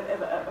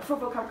 if a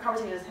fruitful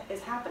conversation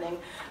is happening,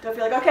 don't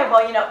feel like, okay,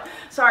 well, you know,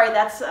 sorry,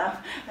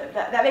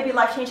 that may be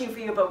life-changing for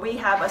you, but we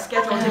have a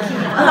schedule to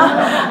keep.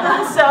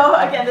 So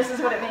again, this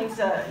is what it means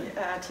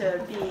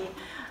to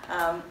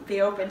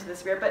be open to the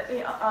Spirit. But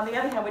on the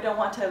other hand, we don't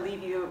want to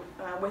leave you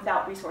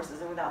without resources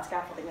and without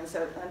scaffolding. And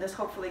so this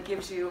hopefully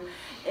gives you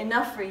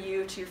enough for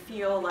you to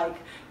feel like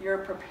you're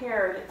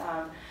prepared.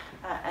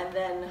 And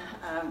then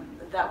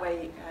that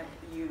way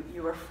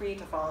you are free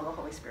to follow the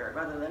Holy Spirit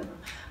rather than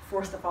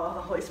forced to follow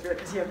the Holy Spirit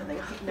because you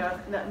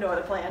have no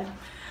other plan.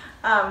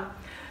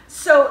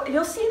 So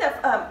you'll see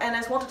that, and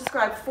as Walter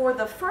described, for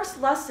the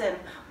first lesson,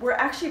 we're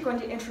actually going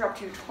to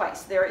interrupt you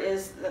twice. There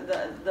is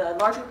the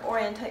large group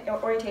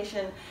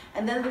orientation,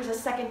 and then there's a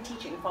second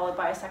teaching followed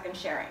by a second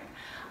sharing.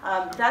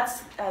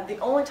 That's the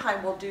only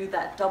time we'll do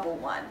that double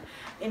one.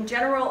 In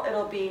general,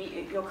 it'll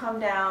be, you'll come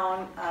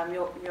down,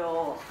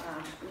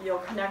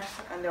 you'll connect,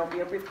 and there'll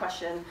be a brief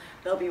question.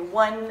 There'll be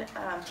one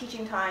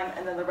teaching time,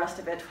 and then the rest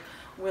of it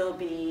will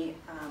be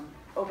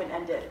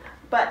open-ended.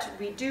 But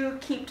we do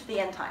keep to the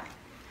end time.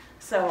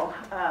 So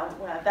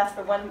that's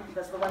the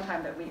one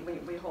time that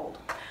we hold.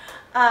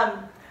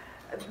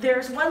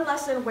 There's one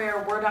lesson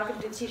where we're not going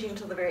to do teaching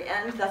until the very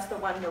end. That's the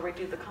one where we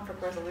do the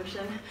conflict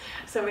resolution.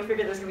 So we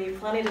figured there's going to be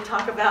plenty to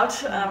talk about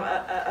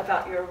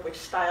which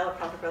style of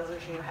conflict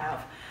resolution you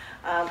have.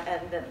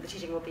 And then the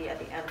teaching will be at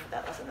the end of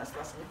that lesson. That's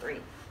lesson 3.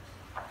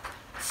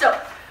 So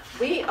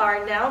we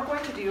are now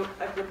going to do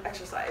a group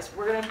exercise.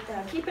 We're going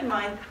to keep in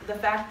mind the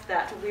fact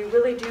that we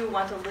really do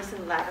want to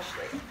listen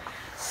lavishly.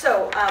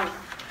 So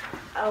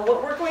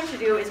what we're going to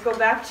do is go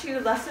back to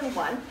lesson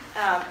 1,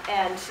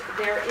 and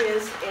there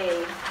is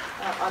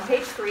on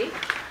page 3,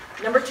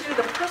 number 2,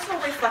 the personal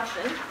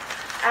reflection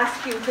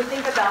asks you to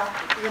think about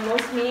your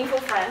most meaningful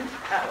friend,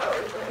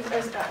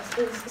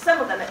 some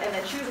of them, and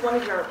then choose one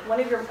of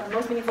your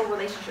most meaningful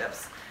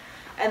relationships.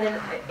 And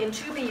then in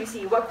 2B, you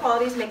see what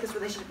qualities make this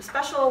relationship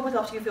special, what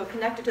helps you feel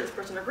connected to this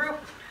person or group.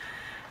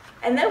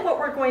 And then what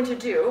we're going to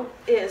do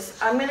is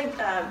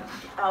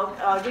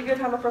I'll give you a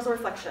time of personal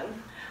reflection.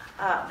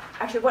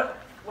 Actually, what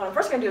I'm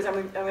first going to do is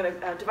I'm going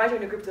to divide you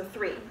into groups of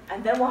 3,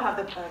 and then we'll have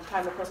the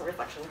time of personal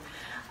reflection.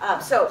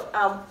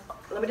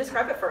 Let me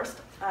describe it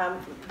first.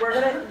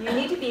 You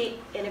need to be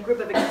in a group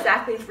of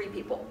exactly 3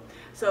 people.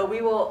 So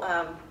we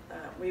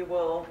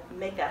will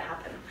make that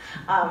happen.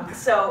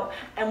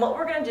 And what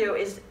we're going to do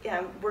is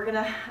we're going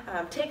to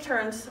take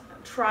turns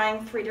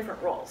trying 3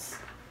 different roles.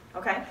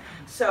 Okay?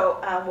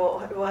 So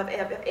we'll have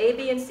A,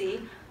 B, and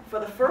C. For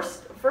the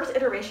first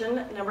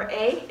iteration, number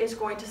A is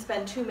going to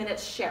spend 2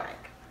 minutes sharing,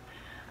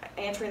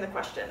 answering the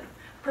question.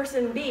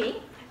 Person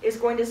B is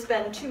going to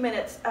spend 2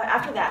 minutes,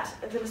 after that,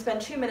 is going to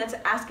spend 2 minutes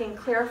asking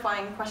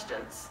clarifying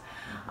questions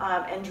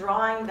and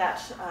drawing that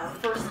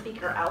first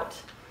speaker out.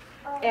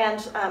 And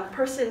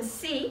person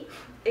C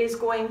is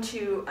going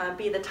to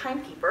be the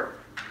timekeeper.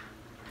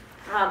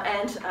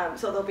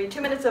 So there'll be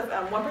 2 minutes of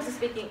one person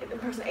speaking,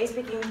 person A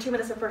speaking, 2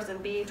 minutes of person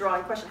B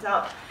drawing questions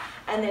out,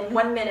 and then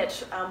 1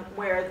 minute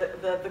where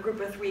the group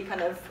of 3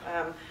 kind of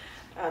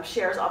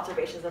shares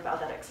observations about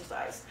that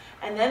exercise.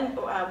 And then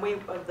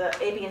the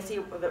A, B, and C,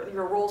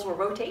 your roles will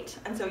rotate,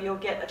 and so you'll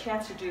get a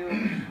chance to do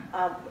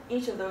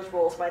each of those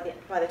roles by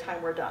the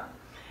time we're done.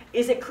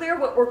 Is it clear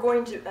what we're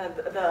going to,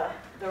 the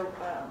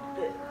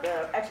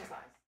exercise?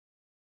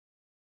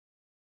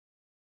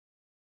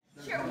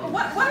 Sure.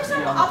 What are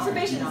some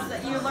observations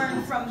that you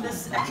learned from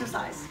this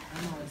exercise?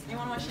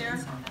 Anyone want to share?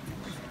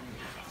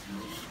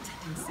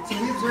 So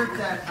we observed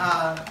that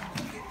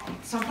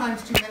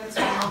sometimes 2 minutes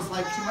feels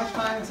like too much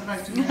time, and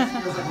sometimes 2 minutes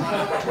feels like a lot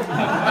of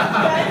time.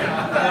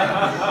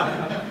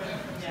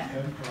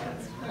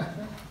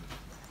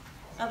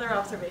 Other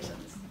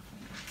observations?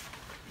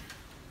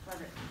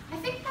 I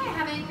think by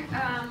having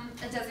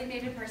a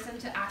designated person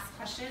to ask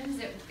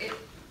questions,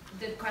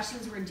 the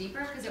questions were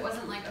deeper because it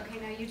wasn't like, okay,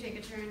 now you take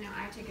a turn, now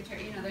I take a turn.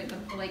 You know, the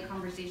polite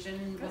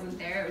conversation wasn't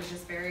there. It was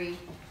just very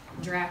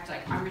direct.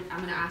 Like I'm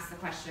going to ask the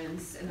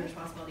questions, and the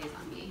responsibility is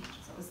on me.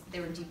 So they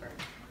were deeper.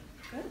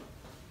 Good.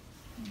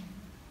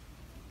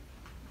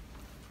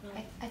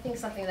 I think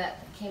something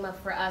that came up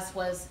for us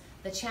was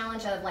the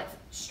challenge of like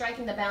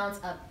striking the balance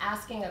of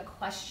asking a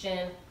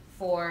question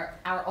for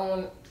our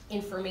own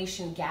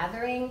information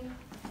gathering,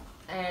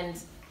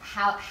 and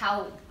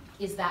how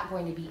is that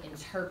going to be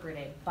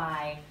interpreted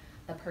by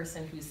the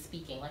person who's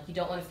speaking. Like, you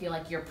don't want to feel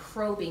like you're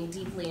probing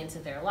deeply into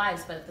their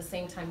lives, but at the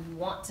same time you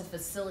want to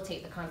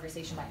facilitate the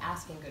conversation by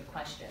asking good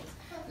questions.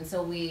 And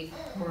so we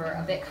were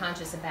a bit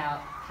conscious about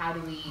how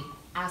do we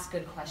ask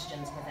good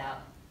questions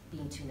without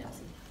being too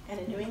nosy. And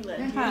in New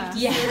England,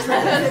 Yeah.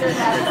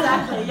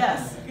 exactly,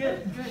 yes.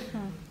 Good.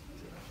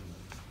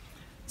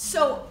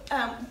 So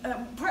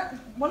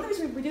one of the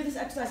reasons we do this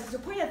exercise is to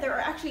point out there are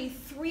actually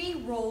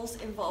 3 roles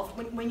involved.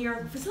 When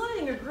you're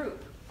facilitating a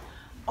group,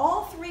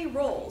 all 3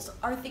 roles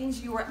are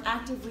things you are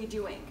actively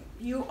doing.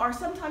 You are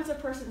sometimes the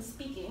person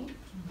speaking.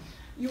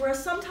 You are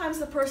sometimes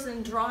the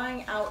person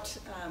drawing out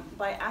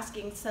by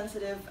asking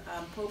sensitive,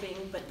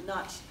 probing, but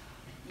not,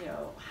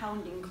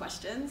 hounding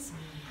questions.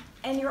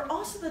 And you're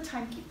also the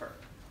timekeeper.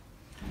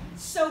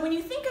 So when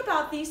you think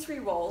about these 3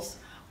 roles,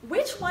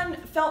 which one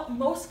felt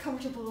most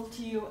comfortable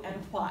to you and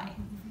why?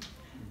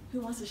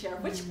 Who wants to share?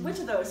 Which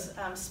of those,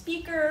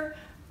 speaker,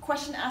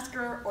 question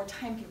asker, or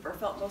timekeeper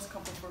felt most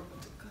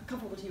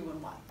comfortable to you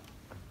and why?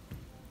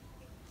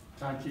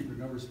 Timekeeper,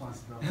 no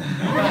responsibility.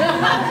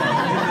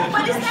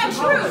 But is that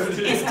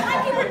true? Is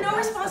timekeeper no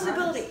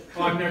responsibility?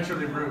 Oh, I'm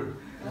naturally rude.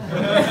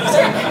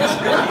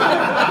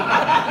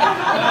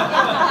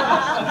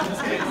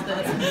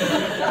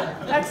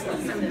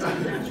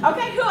 Excellent.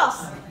 Okay, who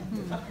else?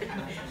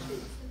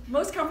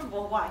 Most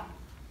comfortable, why?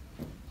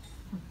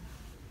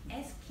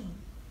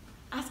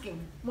 Asking,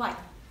 why?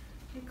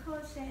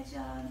 Because as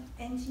an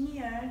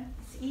engineer,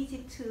 it's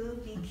easy to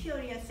be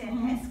curious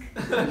and ask.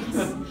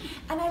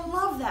 And I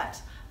love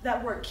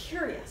that word,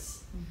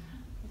 curious.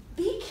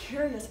 Be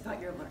curious about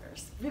your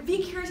learners. Be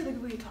curious about the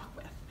people you talk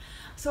with.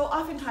 So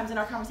oftentimes in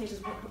our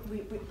conversations, we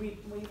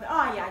think,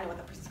 oh yeah, I know what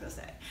that person's going to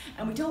say.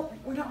 And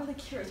we're not really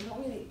curious. We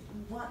don't really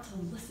want to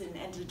listen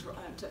and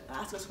to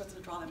ask those questions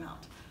to draw them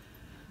out.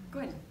 Go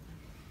ahead.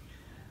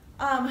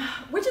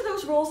 Which of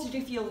those roles did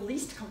you feel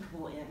least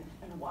comfortable in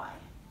and why?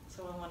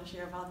 Someone want to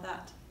share about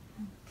that?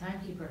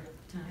 Timekeeper.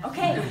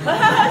 Okay.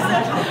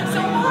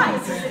 so why?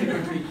 Because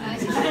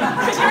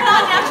you're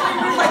not naturally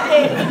rude like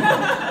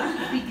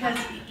Dave. Because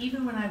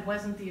even when I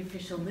wasn't the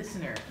official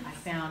listener, I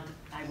found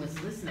I was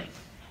listening.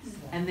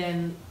 And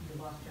then,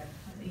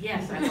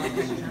 yes, I lost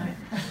track of time.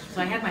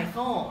 So I had my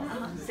phone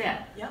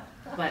set. Yep.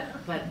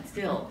 But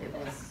still, it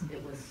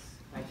was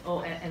like,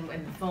 oh, and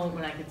when the phone,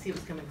 when I could see it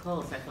was coming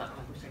close, I thought,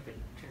 oh, I wish I could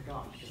turn it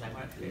off because I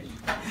wanted to finish.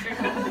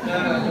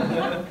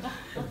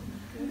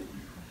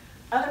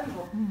 Other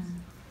people.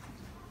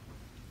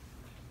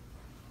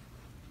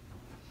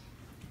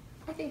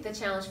 I think the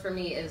challenge for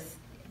me is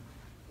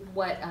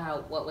what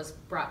was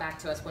brought back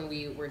to us when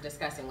we were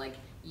discussing, like,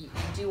 you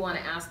do want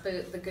to ask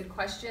the good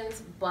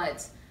questions,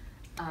 but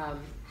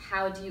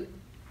how do you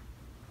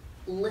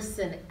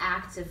listen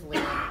actively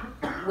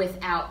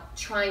without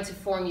trying to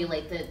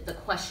formulate the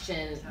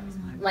question?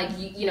 Like,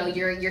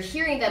 you're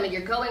hearing them and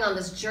you're going on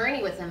this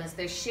journey with them as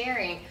they're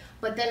sharing,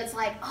 but then it's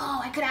like,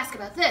 oh, I could ask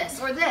about this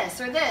or this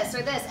or this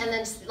or this, and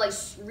then like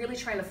really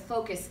trying to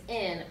focus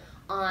in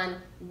on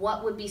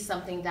what would be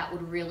something that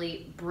would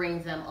really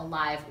bring them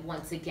alive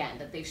once again,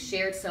 that they've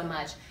shared so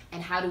much,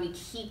 and how do we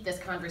keep this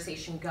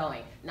conversation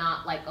going?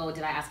 Not like, oh,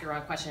 did I ask a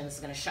wrong question? This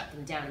is going to shut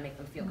them down and make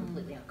them feel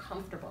completely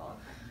uncomfortable.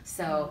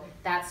 So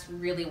that's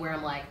really where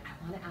I'm like, I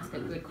want to ask a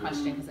good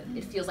question because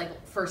it feels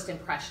like first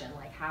impression.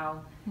 Like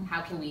how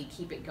can we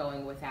keep it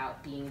going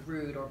without being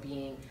rude or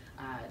being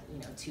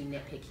too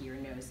nitpicky or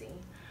nosy?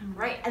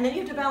 Right, and then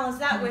you have to balance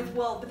that with,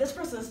 well, but this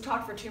person has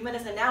talked for 2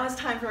 minutes, and now it's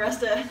time for us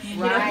to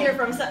hear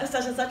from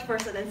such and such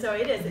person. And so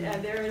it is.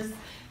 There is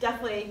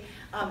definitely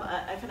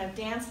a kind of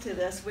dance to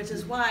this, which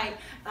is why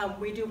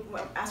we do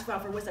ask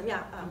for wisdom.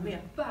 Yeah, Leah.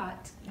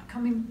 But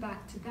coming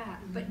back to that,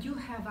 but you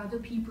have other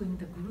people in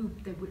the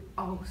group that would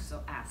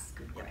also ask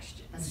good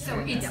questions. So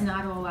it's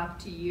not all up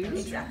to you.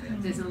 Exactly.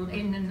 There's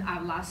in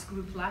our last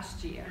group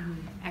last year,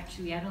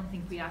 actually, I don't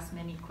think we asked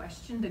many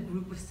questions. The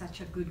group was such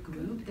a good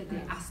group that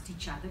they asked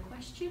each other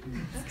questions,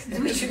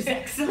 which was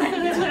excellent.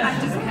 I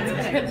just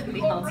had to say,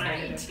 all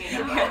right,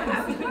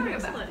 don't worry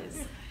about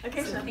this.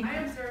 Okay, so I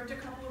observed a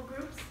couple of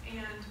groups,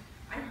 and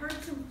I heard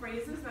some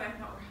phrases that I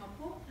thought were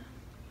helpful,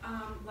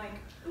 like,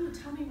 "Ooh,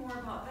 tell me more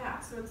about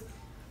that." So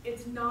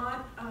it's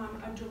not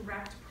a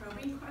direct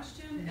probing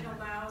question. It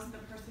allows the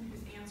person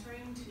who's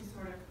answering to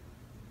sort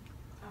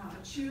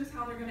of choose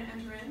how they're going to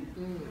enter in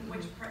and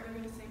which part they're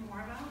going to say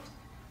more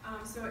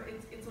about. So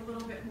it's a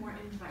little bit more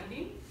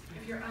inviting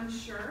if you're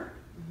unsure.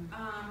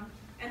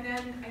 And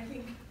then I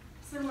think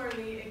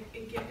similarly,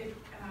 you can.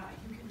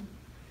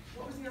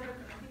 What was the other?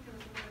 I think there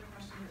was another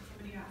question that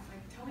somebody asked,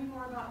 like, tell me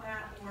more about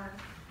that, or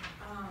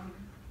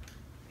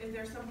is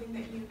there something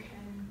that you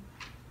can,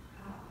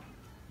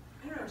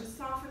 I don't know, just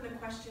soften the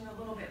question a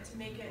little bit to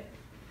make it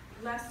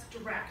less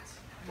direct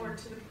or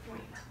to the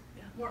point,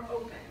 more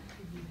open.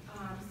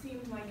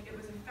 Seemed like it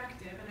was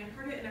effective, and I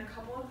heard it in a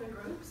couple of the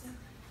groups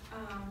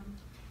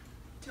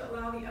to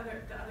allow the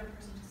other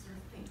person to sort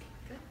of think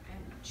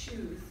and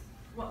choose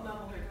what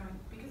level they're going.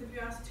 Because if you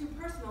ask too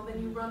personal,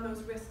 then you run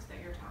those risks that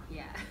you're talking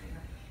about.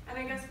 And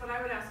I guess what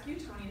I would ask you,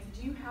 Tony, is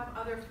do you have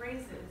other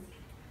phrases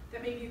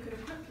that maybe you could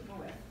equip people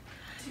with?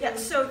 Yeah,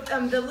 so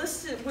the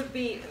list would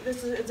be,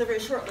 it's a very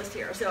short list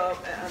here, so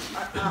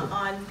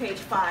on page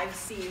 5,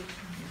 see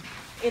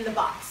in the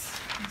box.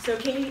 So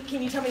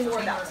can you tell me more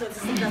about? So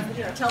it's,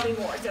 tell me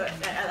more. So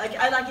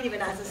I like it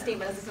even as a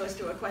statement as opposed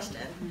to a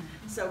question.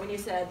 So when you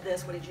said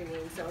this, what did you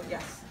mean? So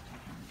yes,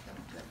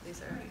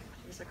 these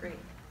are great.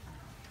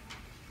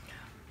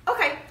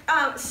 Okay,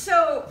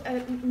 so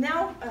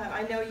now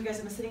I know you guys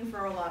have been sitting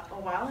for a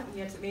while, and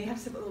you may have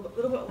to sit a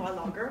little bit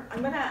longer.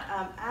 I'm going to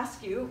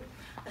ask you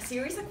a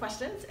series of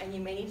questions, and you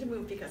may need to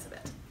move because of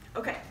it.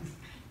 Okay,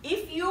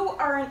 if you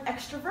are an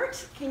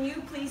extrovert, can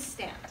you please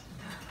stand?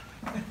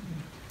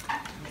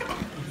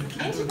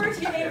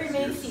 Introverts, you may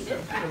remain seated.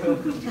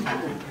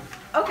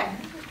 Okay,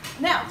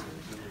 now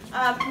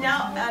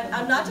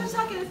I'm not just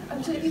talking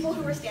to the people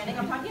who are standing,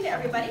 I'm talking to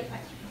everybody.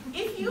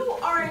 If you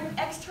are an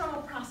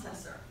external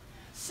processor,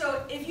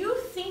 so if you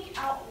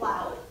think out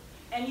loud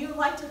and you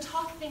like to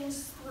talk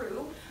things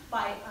through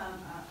by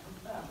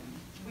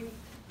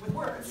with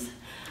words,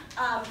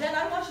 then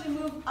I want you to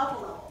move up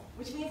a level,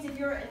 which means if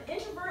you're an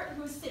introvert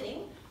who's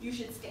sitting, you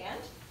should stand.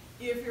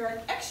 If you're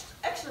an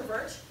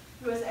extrovert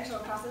who is an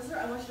external processor,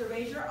 I want you to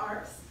raise your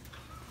arms.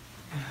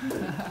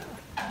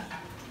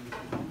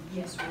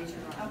 Yes, raise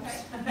your arms.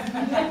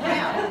 Okay.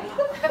 Now,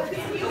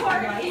 if you are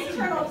an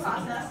internal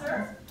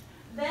processor,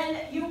 then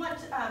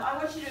I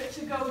want you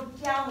to go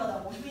down the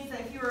level, which means that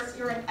if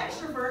you're an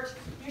extrovert,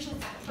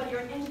 but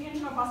you're an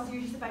internal processor,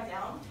 you should sit back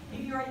down.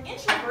 If you're an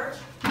introvert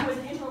who is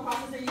an internal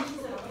processor, you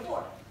should sit on the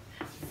floor.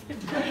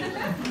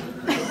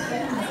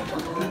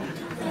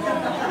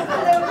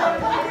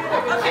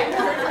 Okay,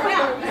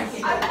 now,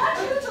 I want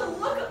you to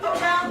look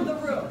around the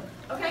room,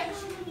 okay?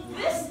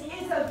 This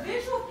is a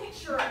visual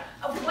picture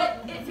of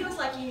what it feels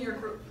like in your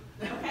group,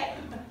 okay?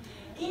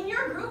 In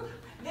your group,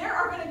 there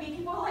are going to be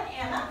people like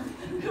Anna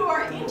who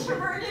are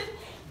introverted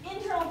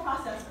internal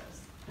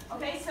processors.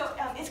 Okay, so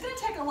it's going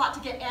to take a lot to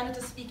get Anna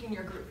to speak in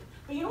your group.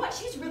 But you know what?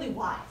 She's really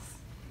wise.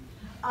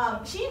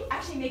 She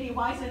actually may be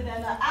wiser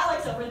than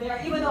Alex over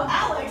there, even though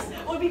Alex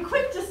would be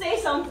quick to say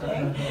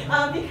something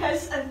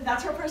because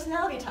that's her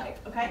personality type.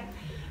 Okay,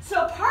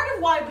 so part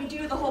of why we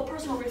do the whole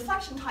personal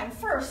reflection time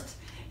first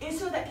is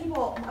so that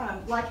people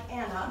like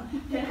Anna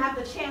can have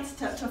the chance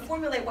to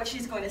formulate what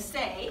she's going to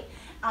say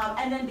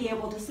and then be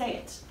able to say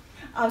it.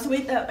 So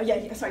we,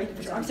 sorry,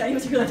 I'm sorry, he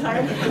was really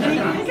tired.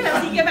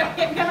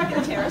 Get back in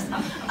the chairs.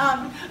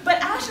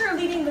 But as you're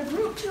leading the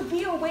group, to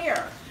be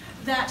aware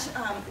that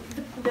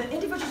the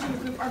individuals in the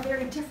group are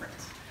very different.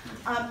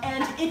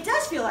 And it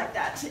does feel like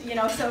that, you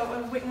know, so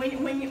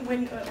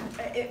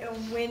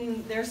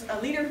when there's a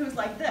leader who's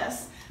like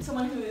this,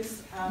 someone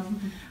who's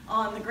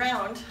on the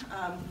ground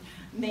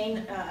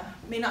may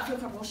not feel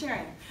comfortable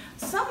sharing.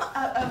 Some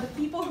of the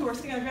people who are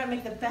sitting on the ground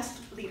make the best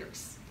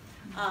leaders.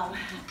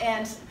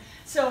 And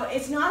so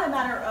it's not a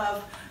matter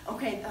of,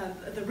 okay,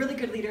 the really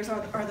good leaders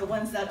are the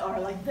ones that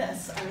are like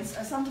this. I mean,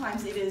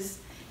 sometimes it is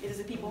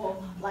the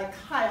people like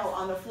Kyle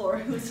on the floor,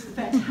 who's a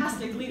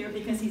fantastic leader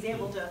because he's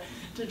able to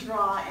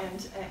draw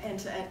and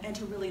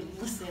to really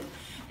listen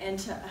and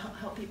to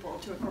help people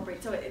to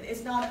incorporate. So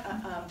it's not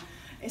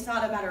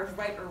a matter of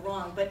right or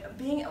wrong, but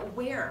being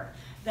aware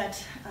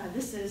that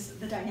this is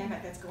the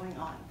dynamic that's going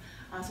on.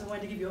 So I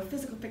wanted to give you a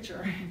physical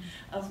picture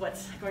of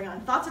what's going on.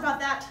 Thoughts about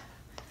that?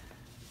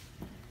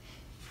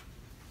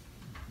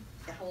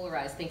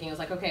 Polarized thinking. I was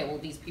like, okay, well,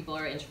 these people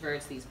are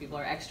introverts, these people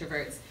are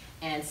extroverts,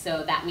 and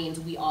so that means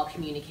we all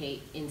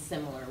communicate in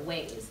similar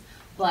ways.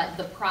 But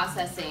the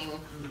processing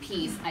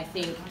piece, I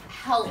think,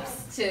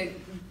 helps to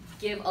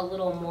give a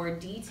little more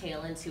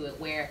detail into it,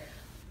 where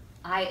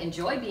I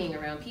enjoy being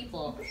around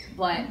people,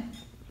 but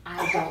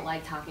I don't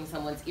like talking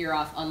someone's ear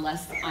off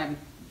unless I'm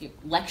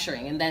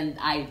lecturing, and then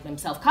I am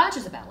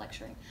self-conscious about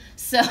lecturing.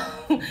 So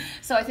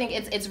I think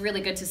it's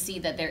really good to see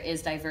that there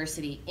is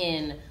diversity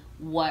in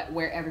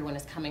where everyone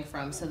is coming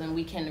from, so then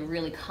we can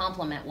really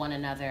complement one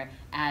another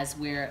as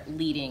we're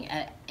leading,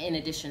 in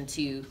addition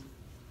to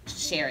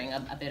sharing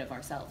a bit of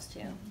ourselves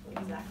too.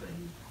 Exactly.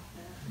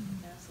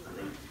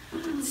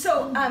 Absolutely.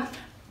 So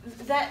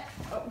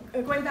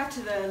going back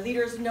to the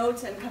leader's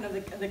notes and kind of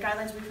the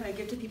guidelines we kind of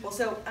give to people.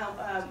 So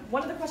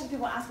one of the questions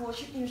people ask, well,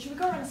 should we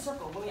go around a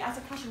circle? When we ask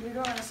a question, we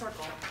go around a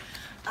circle.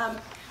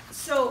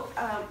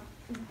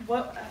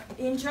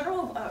 In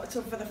general,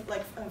 so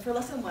for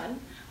lesson 1,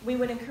 we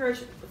would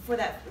encourage for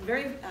that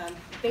very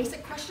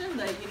basic question,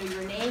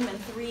 your name and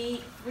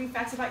three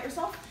facts about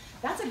yourself.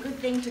 That's a good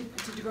thing to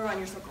go around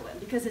your circle in,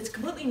 because it's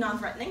completely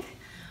non-threatening,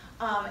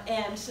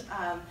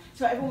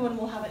 so everyone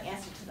will have an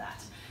answer to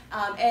that.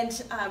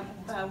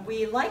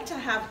 We like to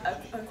have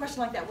a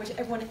question like that which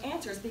everyone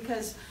answers,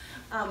 because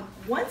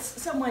once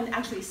someone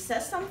actually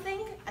says something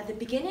at the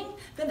beginning,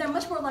 then they're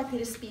much more likely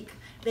to speak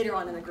later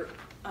on in the group.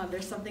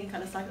 There's something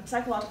kind of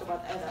psychological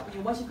about that.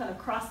 Once you kind of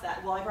cross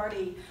that, well, I've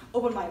already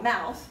opened my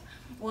mouth,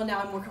 well, now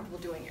I'm more comfortable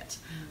doing it.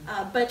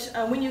 But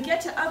when you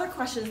get to other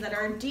questions that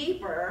are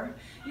deeper,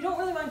 you don't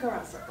really want to go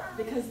around a circle,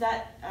 because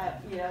that,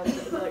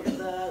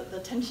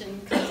 the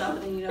tension comes up,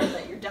 and then you know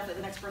that you're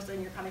definitely the next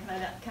person, you're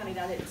counting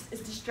down.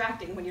 It's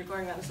distracting when you're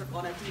going around a circle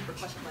on a deeper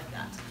question like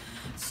that.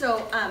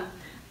 So,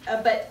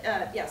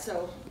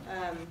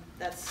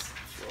 that's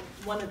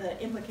one of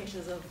the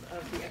implications of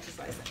the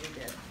exercise that we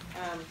did.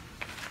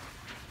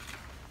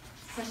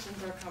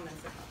 questions or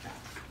comments about that?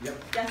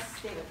 Yep. Yes,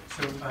 David.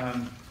 So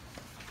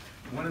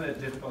one of the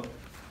difficult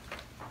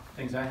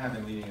things I have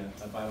in leading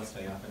a Bible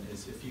study often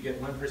is if you get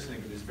one person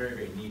who is very,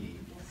 very needy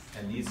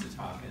and needs to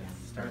talk and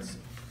starts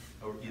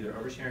either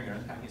oversharing or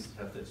unpacking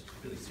stuff that's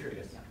really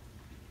serious.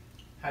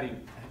 How do you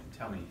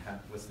tell me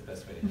what's the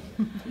best way to do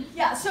it?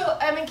 Yeah, so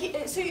I mean,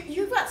 so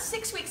you've got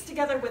 6 weeks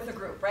together with the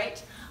group,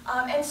 right?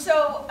 And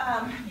so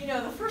you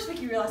know, the first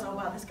week you realize, oh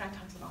wow, this guy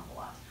talks an awful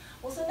lot.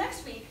 Well, so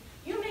next week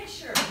you make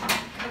sure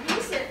that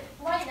you sit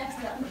right next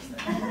to that person,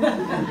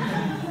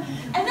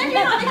 and then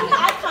you're not making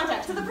eye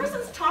contact. So the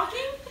person's talking.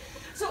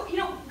 So, you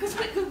know, because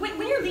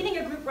when you're leading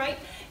a group, right,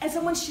 and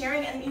someone's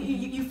sharing, and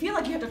you feel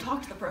like you have to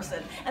talk to the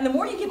person, and the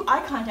more you give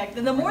eye contact,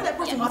 then the more that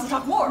person wants to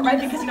talk more,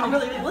 right, because you don't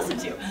really listen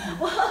to.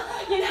 Well,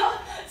 you know,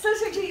 so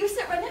you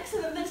sit right next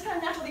to them, then it's kind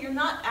of natural that you're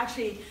not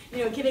actually,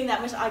 you know, giving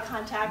that much eye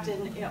contact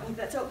and, you know, like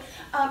that. So,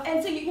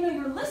 and so, you know,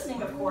 you're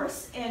listening, of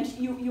course, and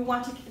you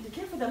want to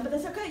care for them, but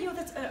that's okay, you know,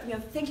 that's, you know,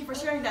 thank you for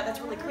sharing that, that's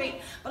really great.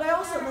 But I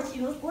also,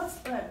 you know,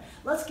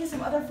 let's give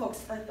some other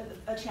folks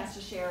a chance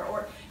to share,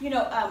 or, you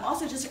know,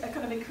 also just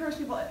kind of encourage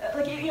people.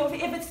 Like, you know,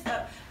 if it's,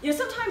 you know,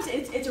 sometimes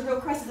it's a real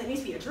crisis that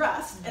needs to be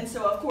addressed, and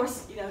so of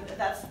course, you know,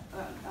 that's,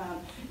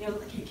 you know,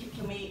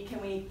 can we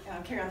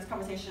carry on this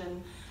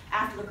conversation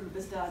after the group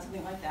is done,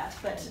 something like that.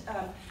 But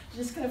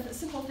just kind of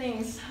simple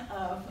things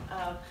of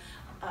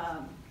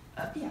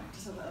yeah,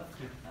 just of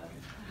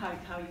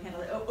how you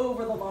handle it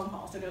over the long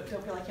haul. So don't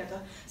feel like you have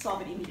to solve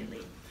it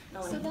immediately.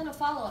 So then a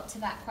follow-up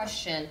to that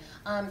question,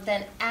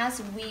 then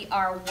as we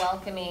are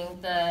welcoming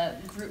the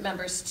group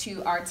members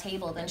to our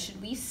table, then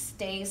should we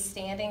stay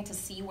standing to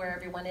see where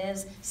everyone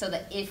is, so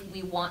that if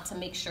we want to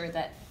make sure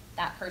that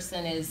that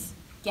person is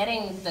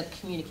getting the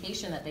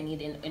communication that they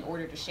need in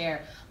order to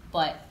share,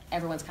 but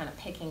everyone's kind of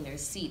picking their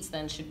seats,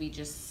 then should we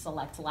just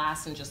select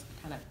last and just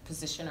kind of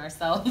position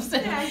ourselves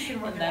in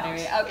that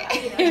area?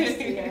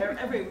 Okay. Yeah,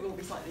 every will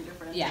be slightly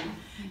different. Yeah.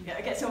 Yeah.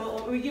 Okay.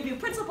 So we give you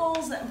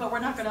principles, but we're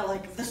not going to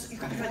like this. You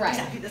got to do it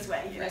exactly this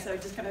way. You know, so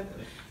just kind of,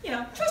 you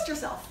know, trust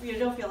yourself. You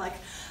don't feel like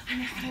I'm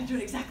not going to do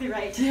it exactly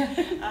right. So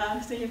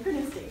you have good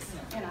instincts.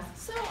 Anna.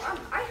 So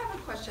I have a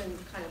question,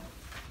 kind of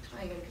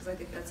tying in, because I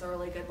think that's a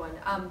really good one.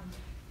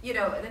 You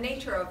know, the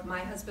nature of my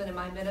husband and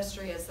my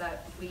ministry is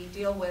that we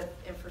deal with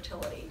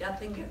infertility.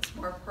 Nothing gets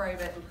more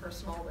private and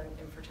personal than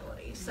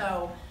infertility.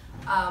 So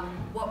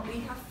what we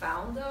have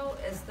found, though,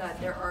 is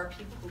that there are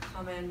people who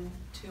come in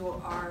to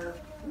our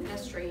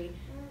ministry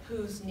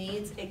whose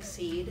needs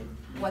exceed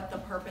what the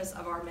purpose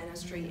of our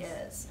ministry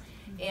is.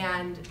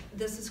 And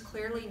this is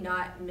clearly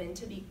not meant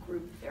to be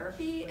group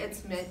therapy.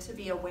 It's meant to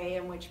be a way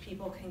in which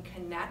people can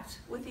connect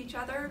with each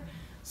other.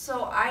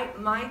 So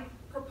my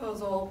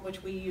proposal,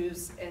 which we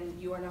use, and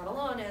you are not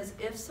alone, is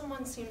if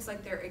someone seems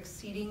like they're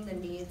exceeding the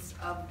needs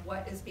of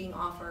what is being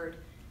offered,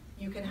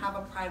 you can have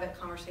a private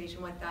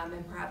conversation with them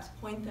and perhaps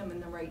point them in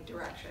the right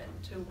direction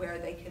to where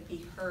they could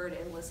be heard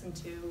and listened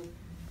to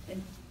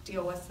and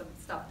deal with some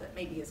stuff that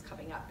maybe is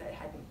coming up that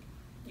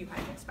you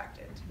hadn't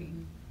expected to be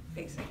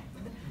facing.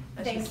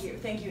 Thank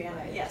you,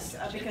 Anna. Yes,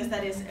 because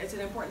it's an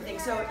important thing.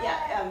 So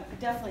yeah,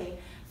 definitely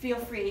feel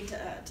free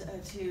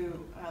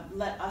to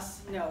let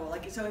us know.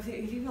 Like, so if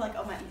you feel like,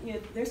 oh my, you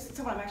know, there's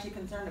someone I'm actually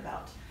concerned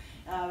about,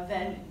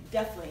 then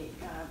definitely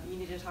you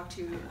need to talk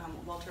to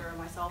Walter or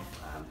myself,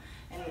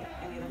 any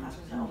of the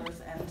pastors and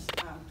elders,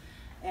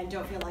 and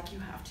don't feel like you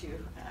have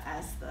to,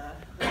 as the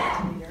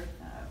leader,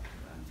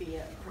 be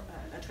a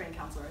training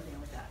counselor or anything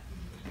like that.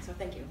 So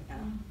thank you,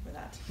 Anna, for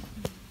that.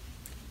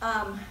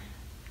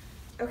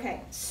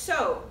 Okay,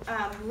 so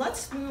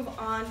let's move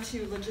on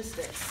to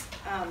logistics.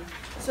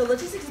 So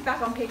logistics is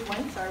back on page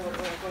 1. Sorry, we're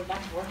going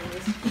back and forth.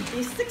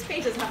 These 6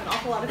 pages have an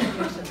awful lot of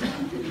information.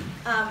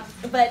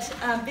 But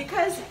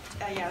because,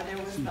 yeah, there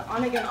was the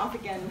on-again,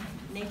 off-again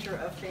nature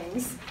of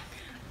things.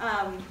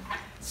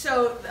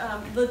 So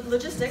the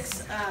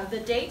logistics, the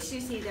dates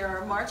you see there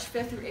are March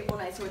 5th through April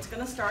 9th. So it's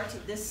going to start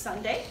this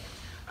Sunday.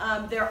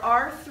 There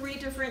are 3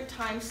 different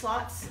time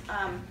slots.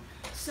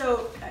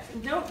 So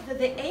note that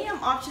the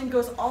AM option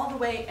goes all the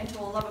way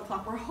until 11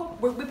 o'clock.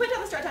 We put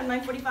down the start time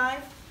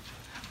 9:45.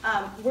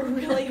 We're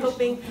really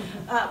hoping.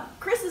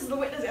 Chris is the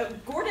witness.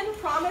 Gordon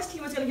promised he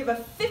was going to give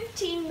a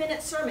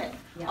 15-minute sermon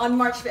on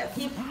March 5th.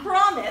 He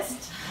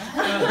promised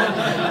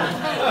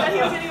that he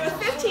was going to give a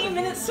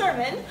 15-minute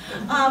sermon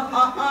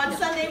on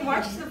Sunday,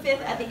 March the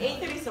 5th at the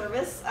 8:30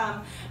 service,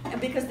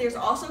 because there's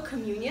also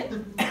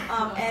communion,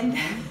 and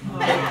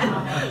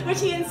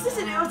which he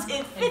insisted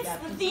it fits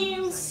the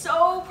theme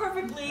so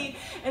perfectly,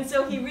 and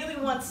so he really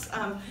wants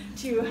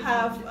to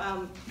have.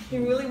 He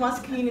really wants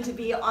communion to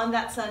be on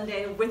that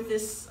Sunday with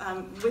this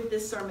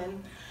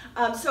sermon.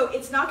 So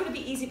it's not going to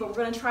be easy, but we're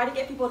going to try to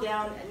get people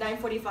down at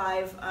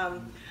 9:45.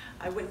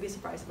 I wouldn't be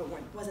surprised if it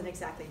wasn't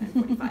exactly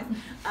 9:45.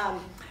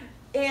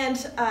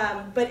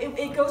 But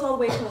it goes all the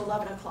way to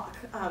 11 o'clock.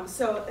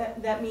 So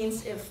that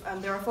means if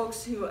there are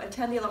folks who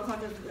attend the 11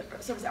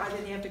 o'clock service, either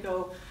they have to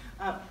go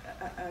to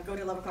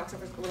 11 o'clock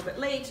service a little bit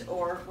late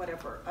or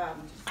whatever.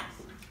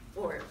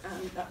 Or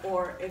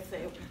if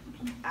they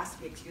ask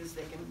to be excused,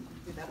 they can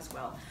do that as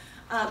well.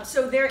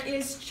 So there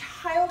is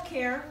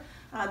childcare.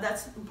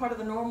 That's part of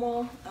the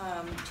normal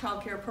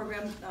childcare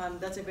program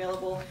that's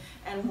available,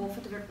 and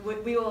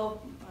we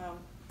will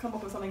come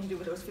up with something to do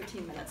with those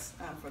 15 minutes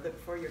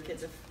for your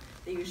kids if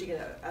they usually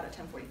get out at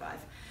 10:45.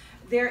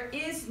 There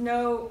is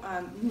no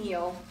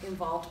meal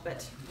involved,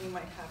 but we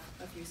might have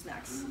a few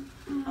snacks.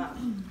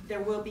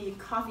 There will be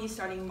coffee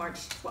starting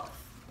March 12th,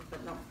 but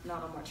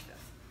not on March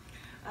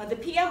 5th. The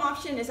PM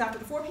option is after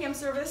the 4 p.m.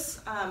 service,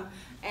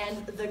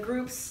 and the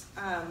groups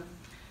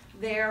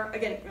there,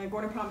 again,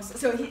 Gordon promised,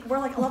 so we're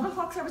like 11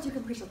 o'clock service, you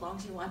can preach as long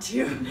as you want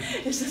to.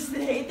 It's just the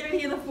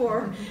 8:30 and the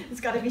 4, it's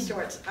got to be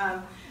short.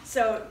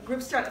 So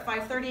groups start at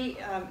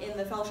 5:30 in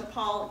the fellowship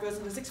hall, it goes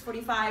into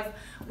 6:45.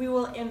 We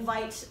will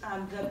invite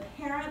the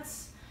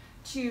parents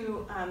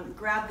to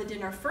grab the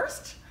dinner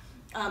first,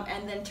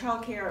 and then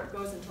childcare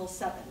goes until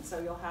 7, so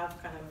you'll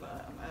have kind of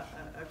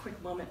a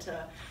quick moment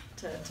to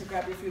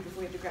grab your food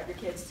before you have to grab your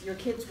kids. Your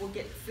kids will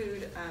get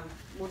food,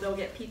 they'll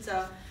get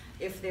pizza.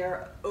 If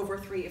they're over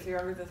 3, if they're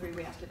under the 3,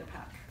 we ask you to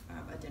pack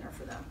a dinner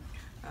for them,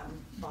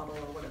 bottle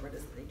or whatever it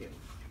is that they do.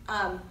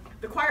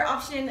 The choir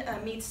option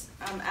meets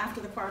after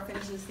the choir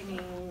finishes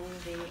singing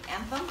the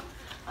anthem,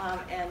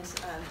 and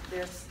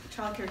there's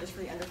childcare just for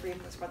the under 3,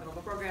 that's part of the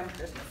normal program.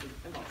 There's no food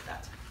involved with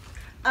that.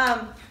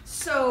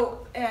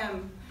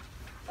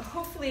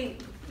 Hopefully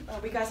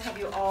we guys have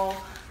you all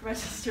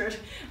registered.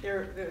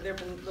 There have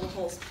been little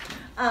holes,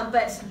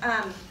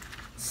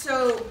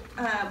 So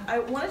I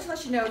wanted to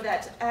let you know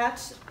that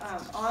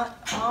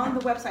on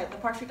the website,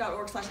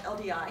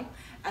 theparkstreet.org/LDI,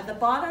 at the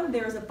bottom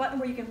there is a button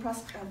where you can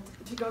press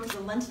to go to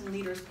the Lenten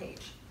Leaders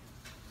page.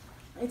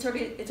 It's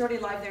already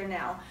live there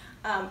now,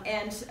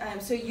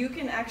 so you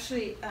can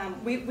actually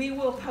we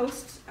will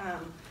post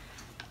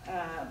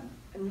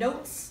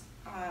notes.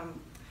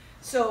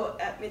 So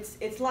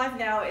it's live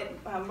now.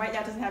 Right now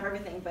it doesn't have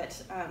everything, but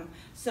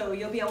so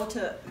you'll be able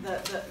to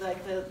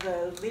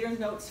the leader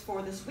notes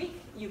for this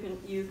week. You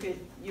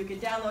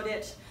could download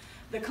it.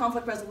 The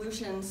conflict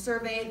resolution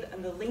survey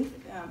and the link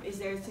is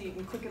there, so you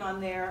can click it on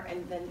there,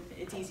 and then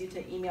it's easy to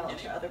email it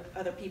to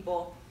other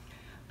people.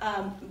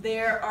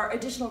 There are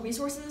additional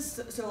resources.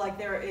 So like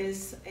there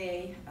is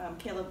a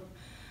Caleb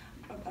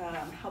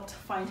helped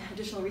find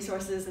additional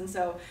resources, and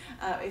so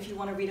if you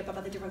want to read up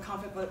about the different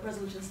conflict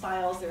resolution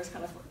styles, there's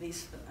kind of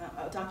these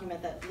a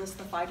document that lists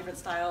the 5 different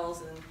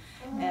styles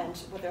and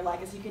what they're like,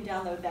 so you can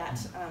download that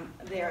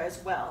there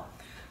as well.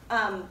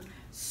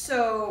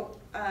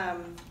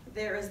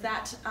 There is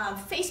that.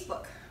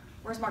 Facebook,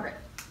 where's Margaret?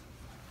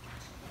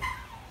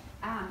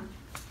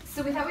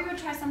 So we thought we would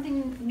try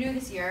something new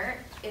this year.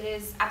 It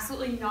is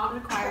absolutely not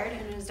required,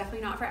 and it is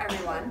definitely not for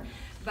everyone.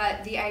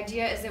 But the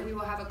idea is that we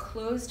will have a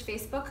closed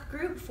Facebook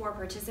group for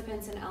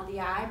participants in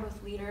LDI,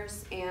 both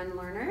leaders and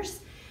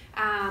learners.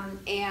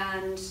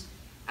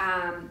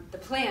 The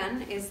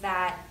plan is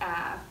that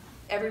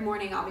every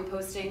morning I'll be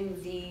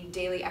posting the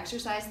daily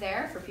exercise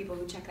there for people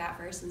who check that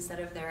first instead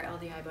of their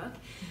LDI book.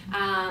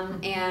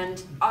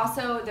 And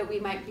also that we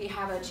might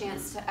have a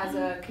chance to, as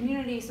a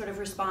community, sort of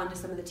respond to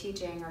some of the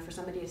teaching, or for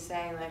somebody to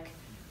say, like,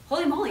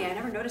 holy moly, I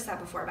never noticed that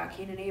before about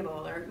Cain and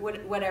Abel, or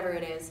whatever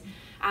it is.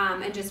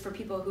 And just for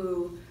people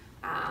who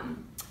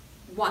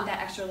want that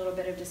extra little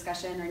bit of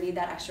discussion or need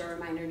that extra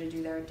reminder to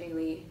do their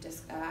daily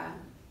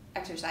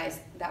exercise,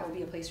 that will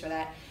be a place for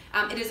that.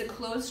 It is a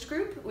closed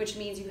group, which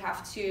means you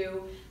have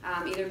to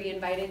either be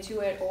invited to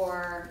it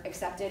or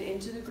accepted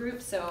into the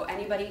group. So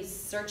anybody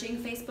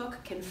searching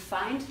Facebook can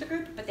find the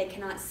group, but they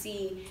cannot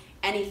see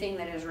anything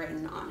that is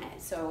written on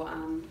it. So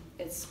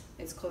it's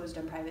closed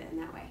and private in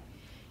that way.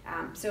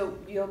 So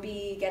you'll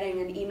be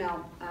getting an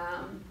email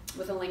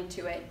with a link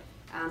to it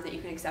that you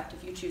can accept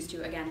if you choose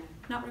to. Again,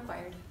 not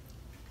required.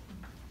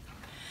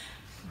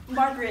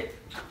 Margaret,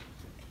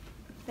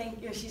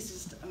 thank you. She's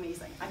just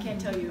amazing. I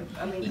can't tell you.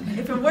 I mean,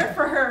 if it weren't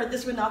for her,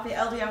 this would not be,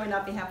 LDI would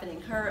not be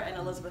happening. Her and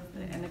Elizabeth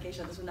and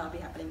Acacia, this would not be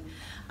happening.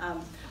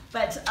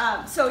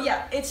 So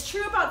yeah, it's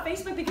true about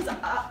Facebook, because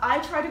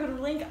I try to go to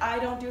the link. I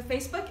don't do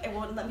Facebook. It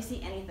won't let me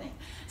see anything.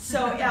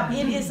 So yeah,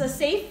 it is a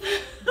safe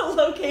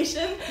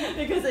location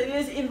because it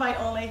is invite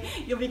only.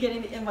 You'll be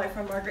getting the invite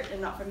from Margaret and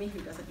not from me,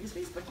 who doesn't use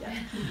Facebook yet.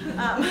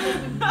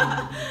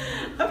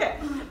 Okay,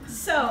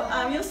 so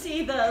you'll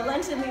see the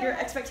Lenten leader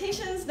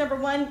expectations. Number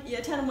 1, you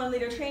attend 1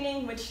 leader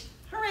training, which,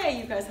 hooray,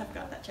 you guys have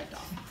got that checked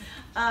off.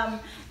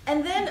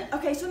 And then,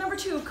 okay, so number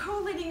 2,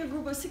 co-leading a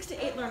group of 6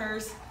 to 8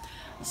 learners.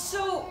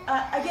 So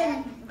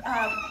again,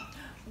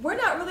 we're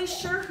not really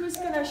sure who's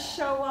going to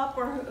show up,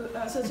 or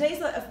so today's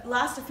the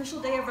last official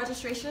day of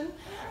registration,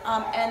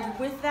 and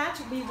with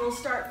that we will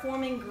start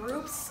forming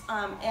groups,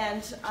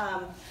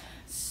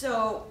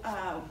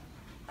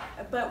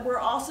 but we're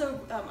also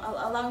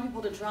allowing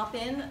people to drop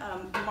in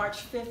March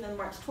 5th and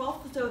March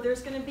 12th, so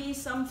there's going to be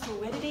some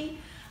fluidity.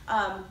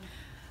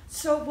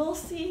 So we'll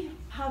see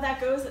how that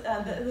goes.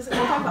 We're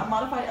talking about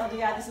modified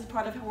LDI. This is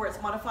part of where it's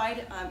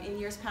modified. In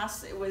years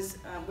past, it was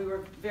we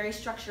were very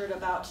structured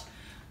about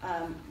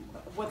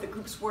what the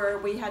groups were.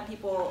 We had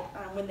people,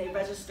 when they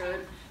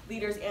registered,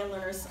 leaders and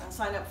learners,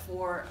 sign up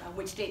for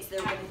which dates they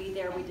were going to be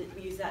there. We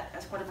used that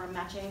as part of our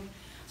matching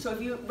So if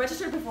you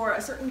registered before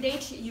a certain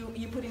date,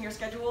 you put in your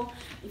schedule.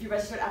 If you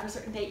registered after a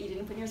certain date, you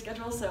didn't put in your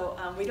schedule. So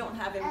we don't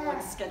have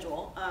everyone's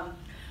schedule.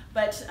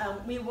 But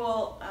we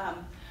will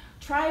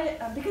try,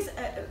 because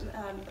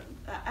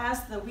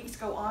as the weeks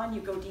go on, you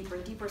go deeper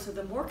and deeper. So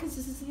the more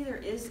consistency there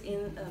is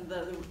in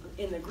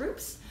the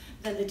groups,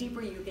 then the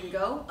deeper you can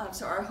go.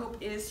 So our hope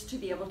is to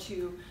be able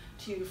to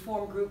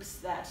form groups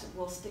that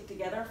will stick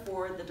together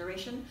for the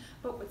duration,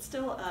 but it's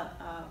still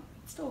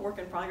a work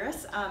in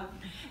progress.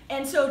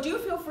 And so do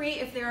feel free,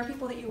 if there are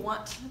people that you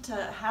want to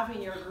have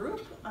in your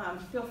group,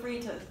 feel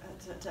free to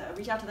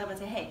reach out to them and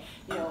say, hey,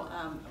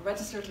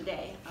 register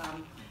today.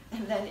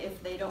 And then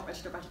if they don't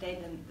register by today,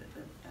 then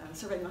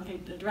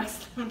SurveyMonkey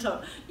directs them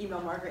to email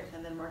Margaret,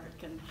 and then Margaret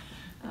can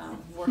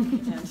work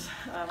and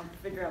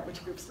figure out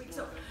which groups.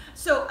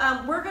 So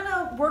we're going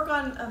to work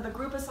on the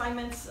group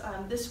assignments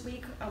this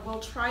week. We'll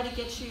try to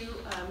get you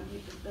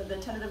the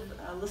tentative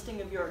listing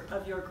of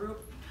your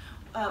group.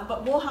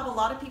 But we'll have a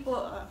lot of people,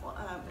 a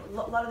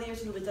lot of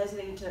leaders who will be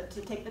designated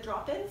to take the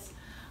drop-ins.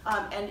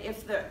 And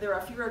if there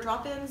are fewer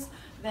drop-ins,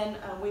 then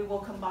we will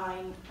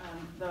combine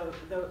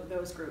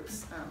those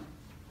groups.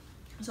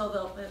 So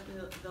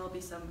there'll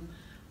be some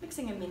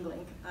mixing and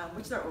mingling,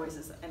 which there always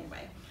is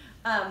anyway.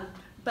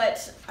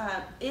 But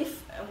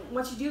if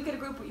once you do get a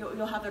group,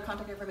 you'll have their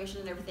contact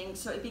information and everything.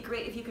 So it'd be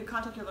great if you could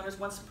contact your learners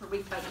once per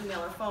week by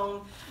email or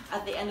phone.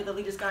 At the end of the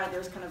Leaders Guide,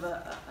 there's kind of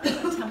a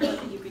template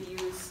that you could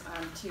use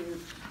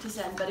to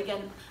send. But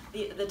again,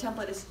 the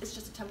template is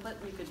just a template.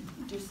 You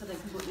could do something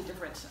completely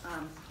different.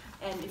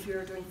 And if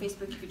you're doing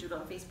Facebook, you could do it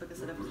on Facebook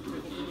instead of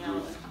doing an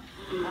email,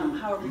 and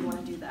however you want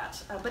to do that.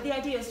 But the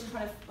idea is to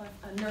try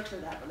to nurture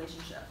that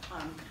relationship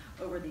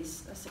over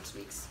these 6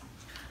 weeks.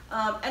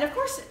 And of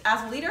course,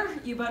 as a leader,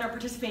 you better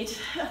participate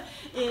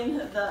in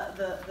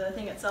the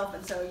thing itself,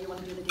 and so you want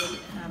to do the daily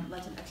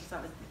Lenten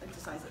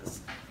exercises.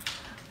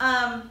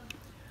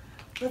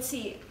 Let's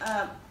see.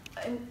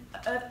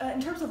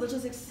 In terms of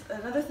logistics,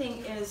 another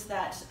thing is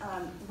that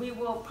we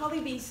will probably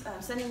be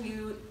sending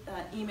you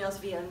emails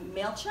via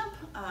MailChimp,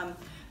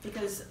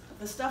 because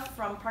the stuff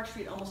from Park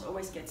Street almost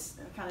always gets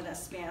counted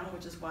as spam,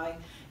 which is why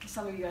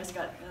some of you guys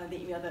got the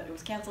email that it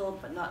was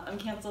canceled but not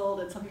uncanceled,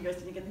 and some of you guys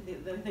didn't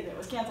get the thing that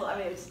was canceled. I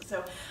mean,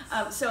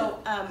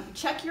 so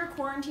check your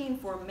quarantine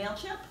for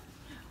MailChimp,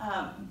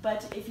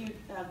 but if you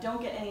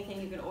don't get anything,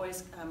 you can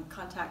always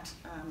contact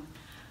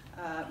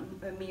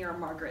me or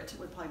Margaret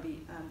would probably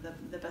be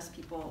the best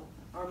people,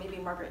 or maybe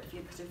Margaret,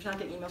 because if you're not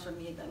getting emails from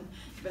me, then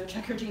you better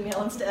check your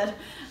Gmail instead.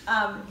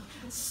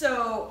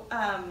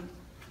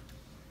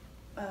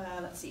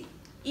 Let's see.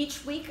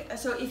 Each week,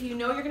 so if you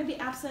know you're going to be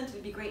absent,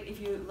 it'd be great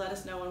if you let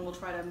us know, and we'll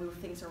try to move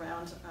things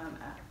around.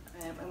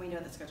 And we know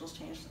that schedules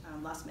changed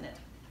last minute.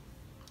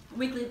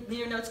 Weekly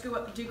leader notes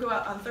do go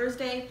out on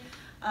Thursday.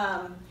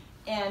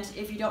 And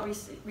if you don't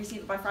receive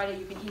it by Friday,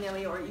 you can email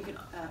me, or you can,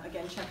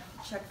 again,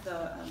 check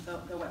the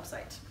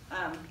website.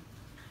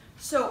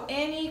 So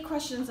any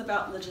questions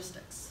about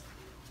logistics?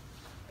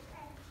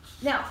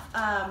 Now,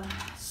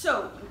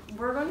 so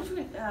we're going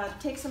to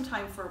take some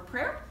time for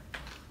prayer.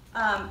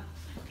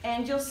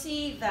 And you'll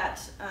see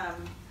that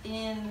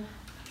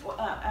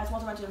as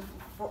Walter mentioned,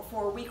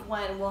 for week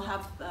 1, we'll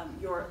have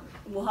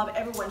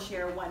everyone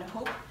share one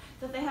hope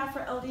that they have for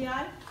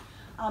LDI.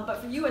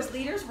 But for you as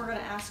leaders, we're going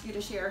to ask you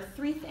to share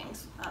 3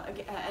 things.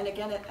 And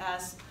again,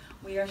 as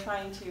we are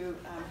trying to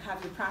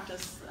have you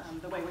practice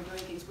the way we're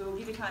doing things, we will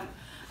give you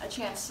a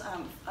chance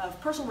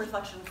of personal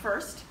reflection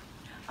first.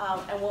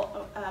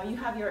 And you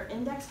have your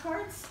index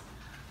cards.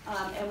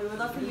 And we would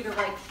love for you to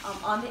write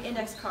on the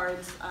index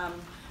cards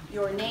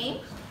your name,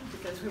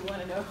 because we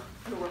want to know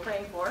who we're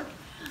praying for.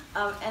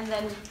 And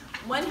then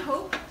one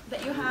hope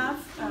that you have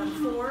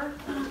for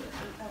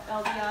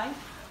LDI.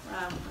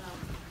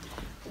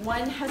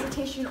 One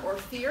hesitation or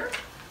fear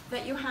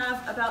that you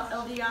have about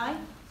LDI.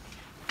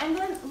 And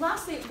then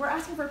lastly, we're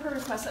asking for a prayer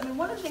request. I mean,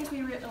 one of the things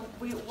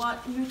we want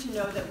you to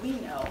know that we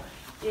know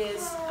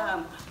is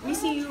we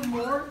see you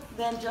more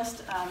than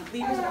just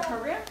leaders in our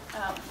program.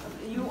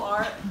 You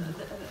are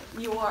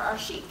our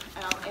sheep,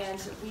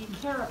 and we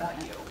care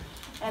about you.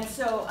 And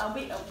so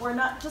we're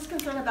not just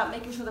concerned about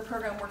making sure the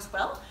program works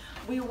well.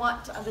 We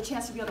want the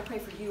chance to be able to pray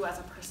for you as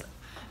a person.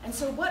 And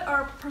so what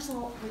are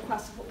personal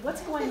requests?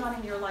 What's going on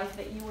in your life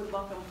that you would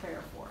welcome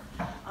prayer for?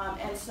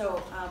 And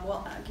so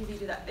we'll give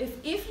you that.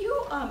 If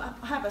you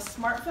have a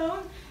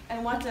smartphone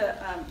and want to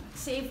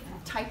save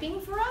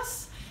typing for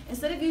us,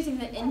 instead of using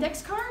the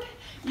index card,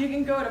 you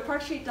can go to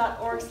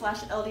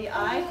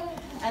parkstreet.org/LDI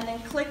and then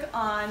click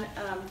on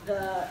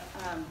the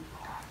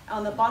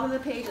bottom of the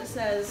page it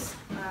says,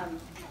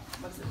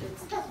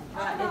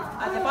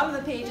 at the bottom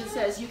of the page it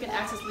says you can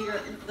access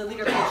the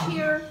leader page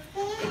here.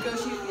 It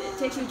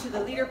takes you to the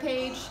leader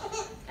page,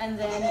 and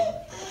then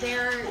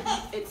there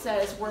it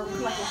says we're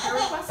collecting prayer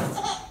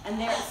requests, and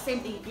there same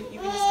thing, you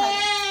can just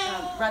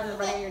type rather than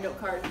writing on your note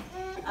card.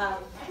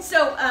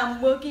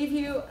 We'll give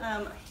you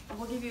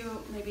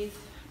maybe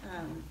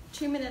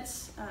 2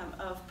 minutes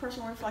of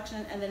personal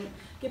reflection, and then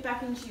get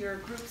back into your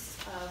groups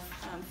of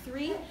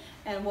 3,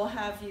 and we'll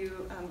have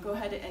you go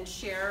ahead and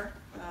share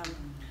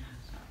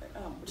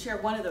share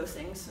one of those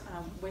things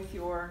with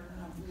your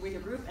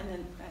group, and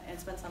then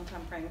spend some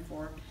time praying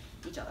for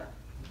each other.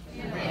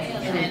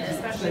 And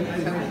especially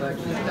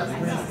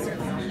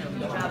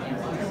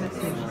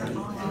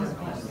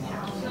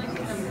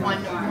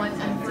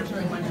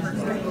unfortunately, one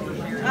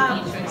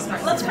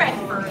person. Let's pray.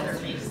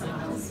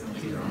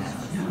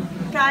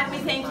 God, we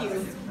thank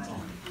you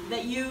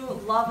that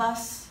you love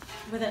us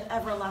with an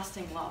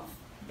everlasting love.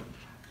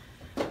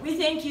 We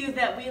thank you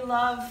that we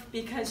love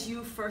because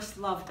you first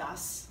loved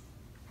us.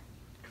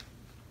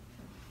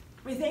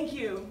 We thank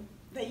you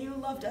that you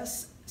loved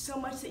us so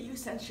much that you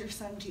sent your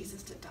son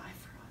Jesus to die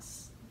for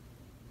us.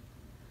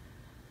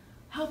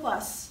 Help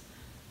us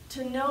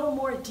to know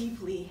more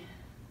deeply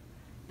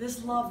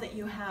this love that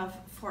you have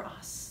for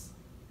us.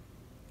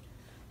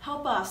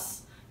 Help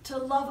us to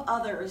love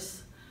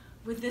others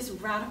with this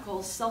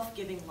radical,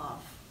 self-giving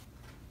love.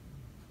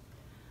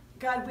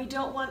 God, we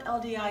don't want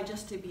LDI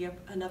just to be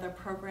another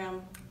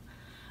program,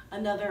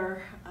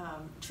 another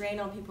drain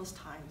on people's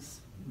times.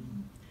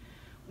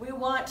 We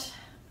want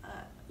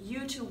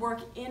you to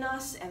work in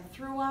us and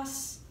through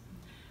us,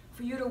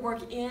 for you to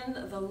work in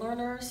the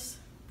learners,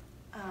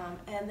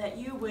 and that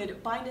you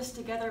would bind us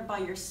together by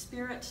your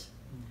Spirit,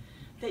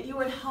 that you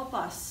would help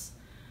us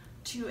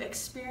to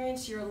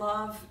experience your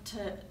love,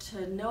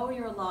 to know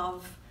your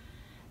love,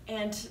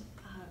 and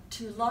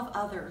to love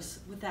others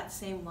with that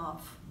same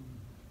love.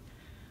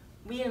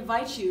 We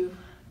invite you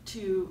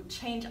to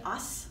change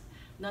us,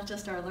 not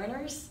just our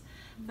learners,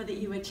 but that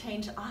you would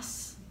change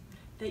us,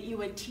 that you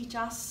would teach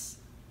us,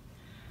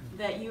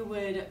 that you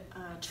would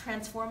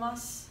transform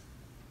us.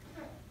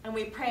 And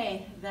we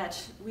pray that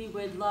we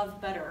would love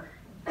better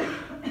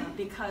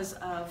because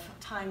of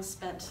time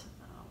spent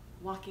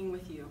walking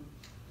with you.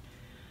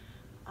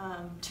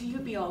 To you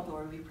be all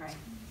glory, we pray.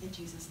 In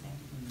Jesus' name,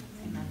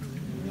 amen.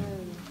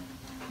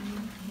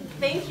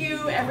 Thank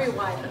you,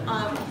 everyone.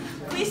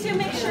 Please do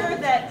make sure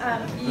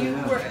that you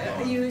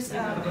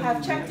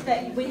have checked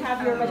that we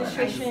have your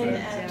registration,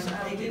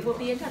 and we will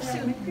be in touch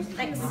soon.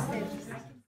 Thanks.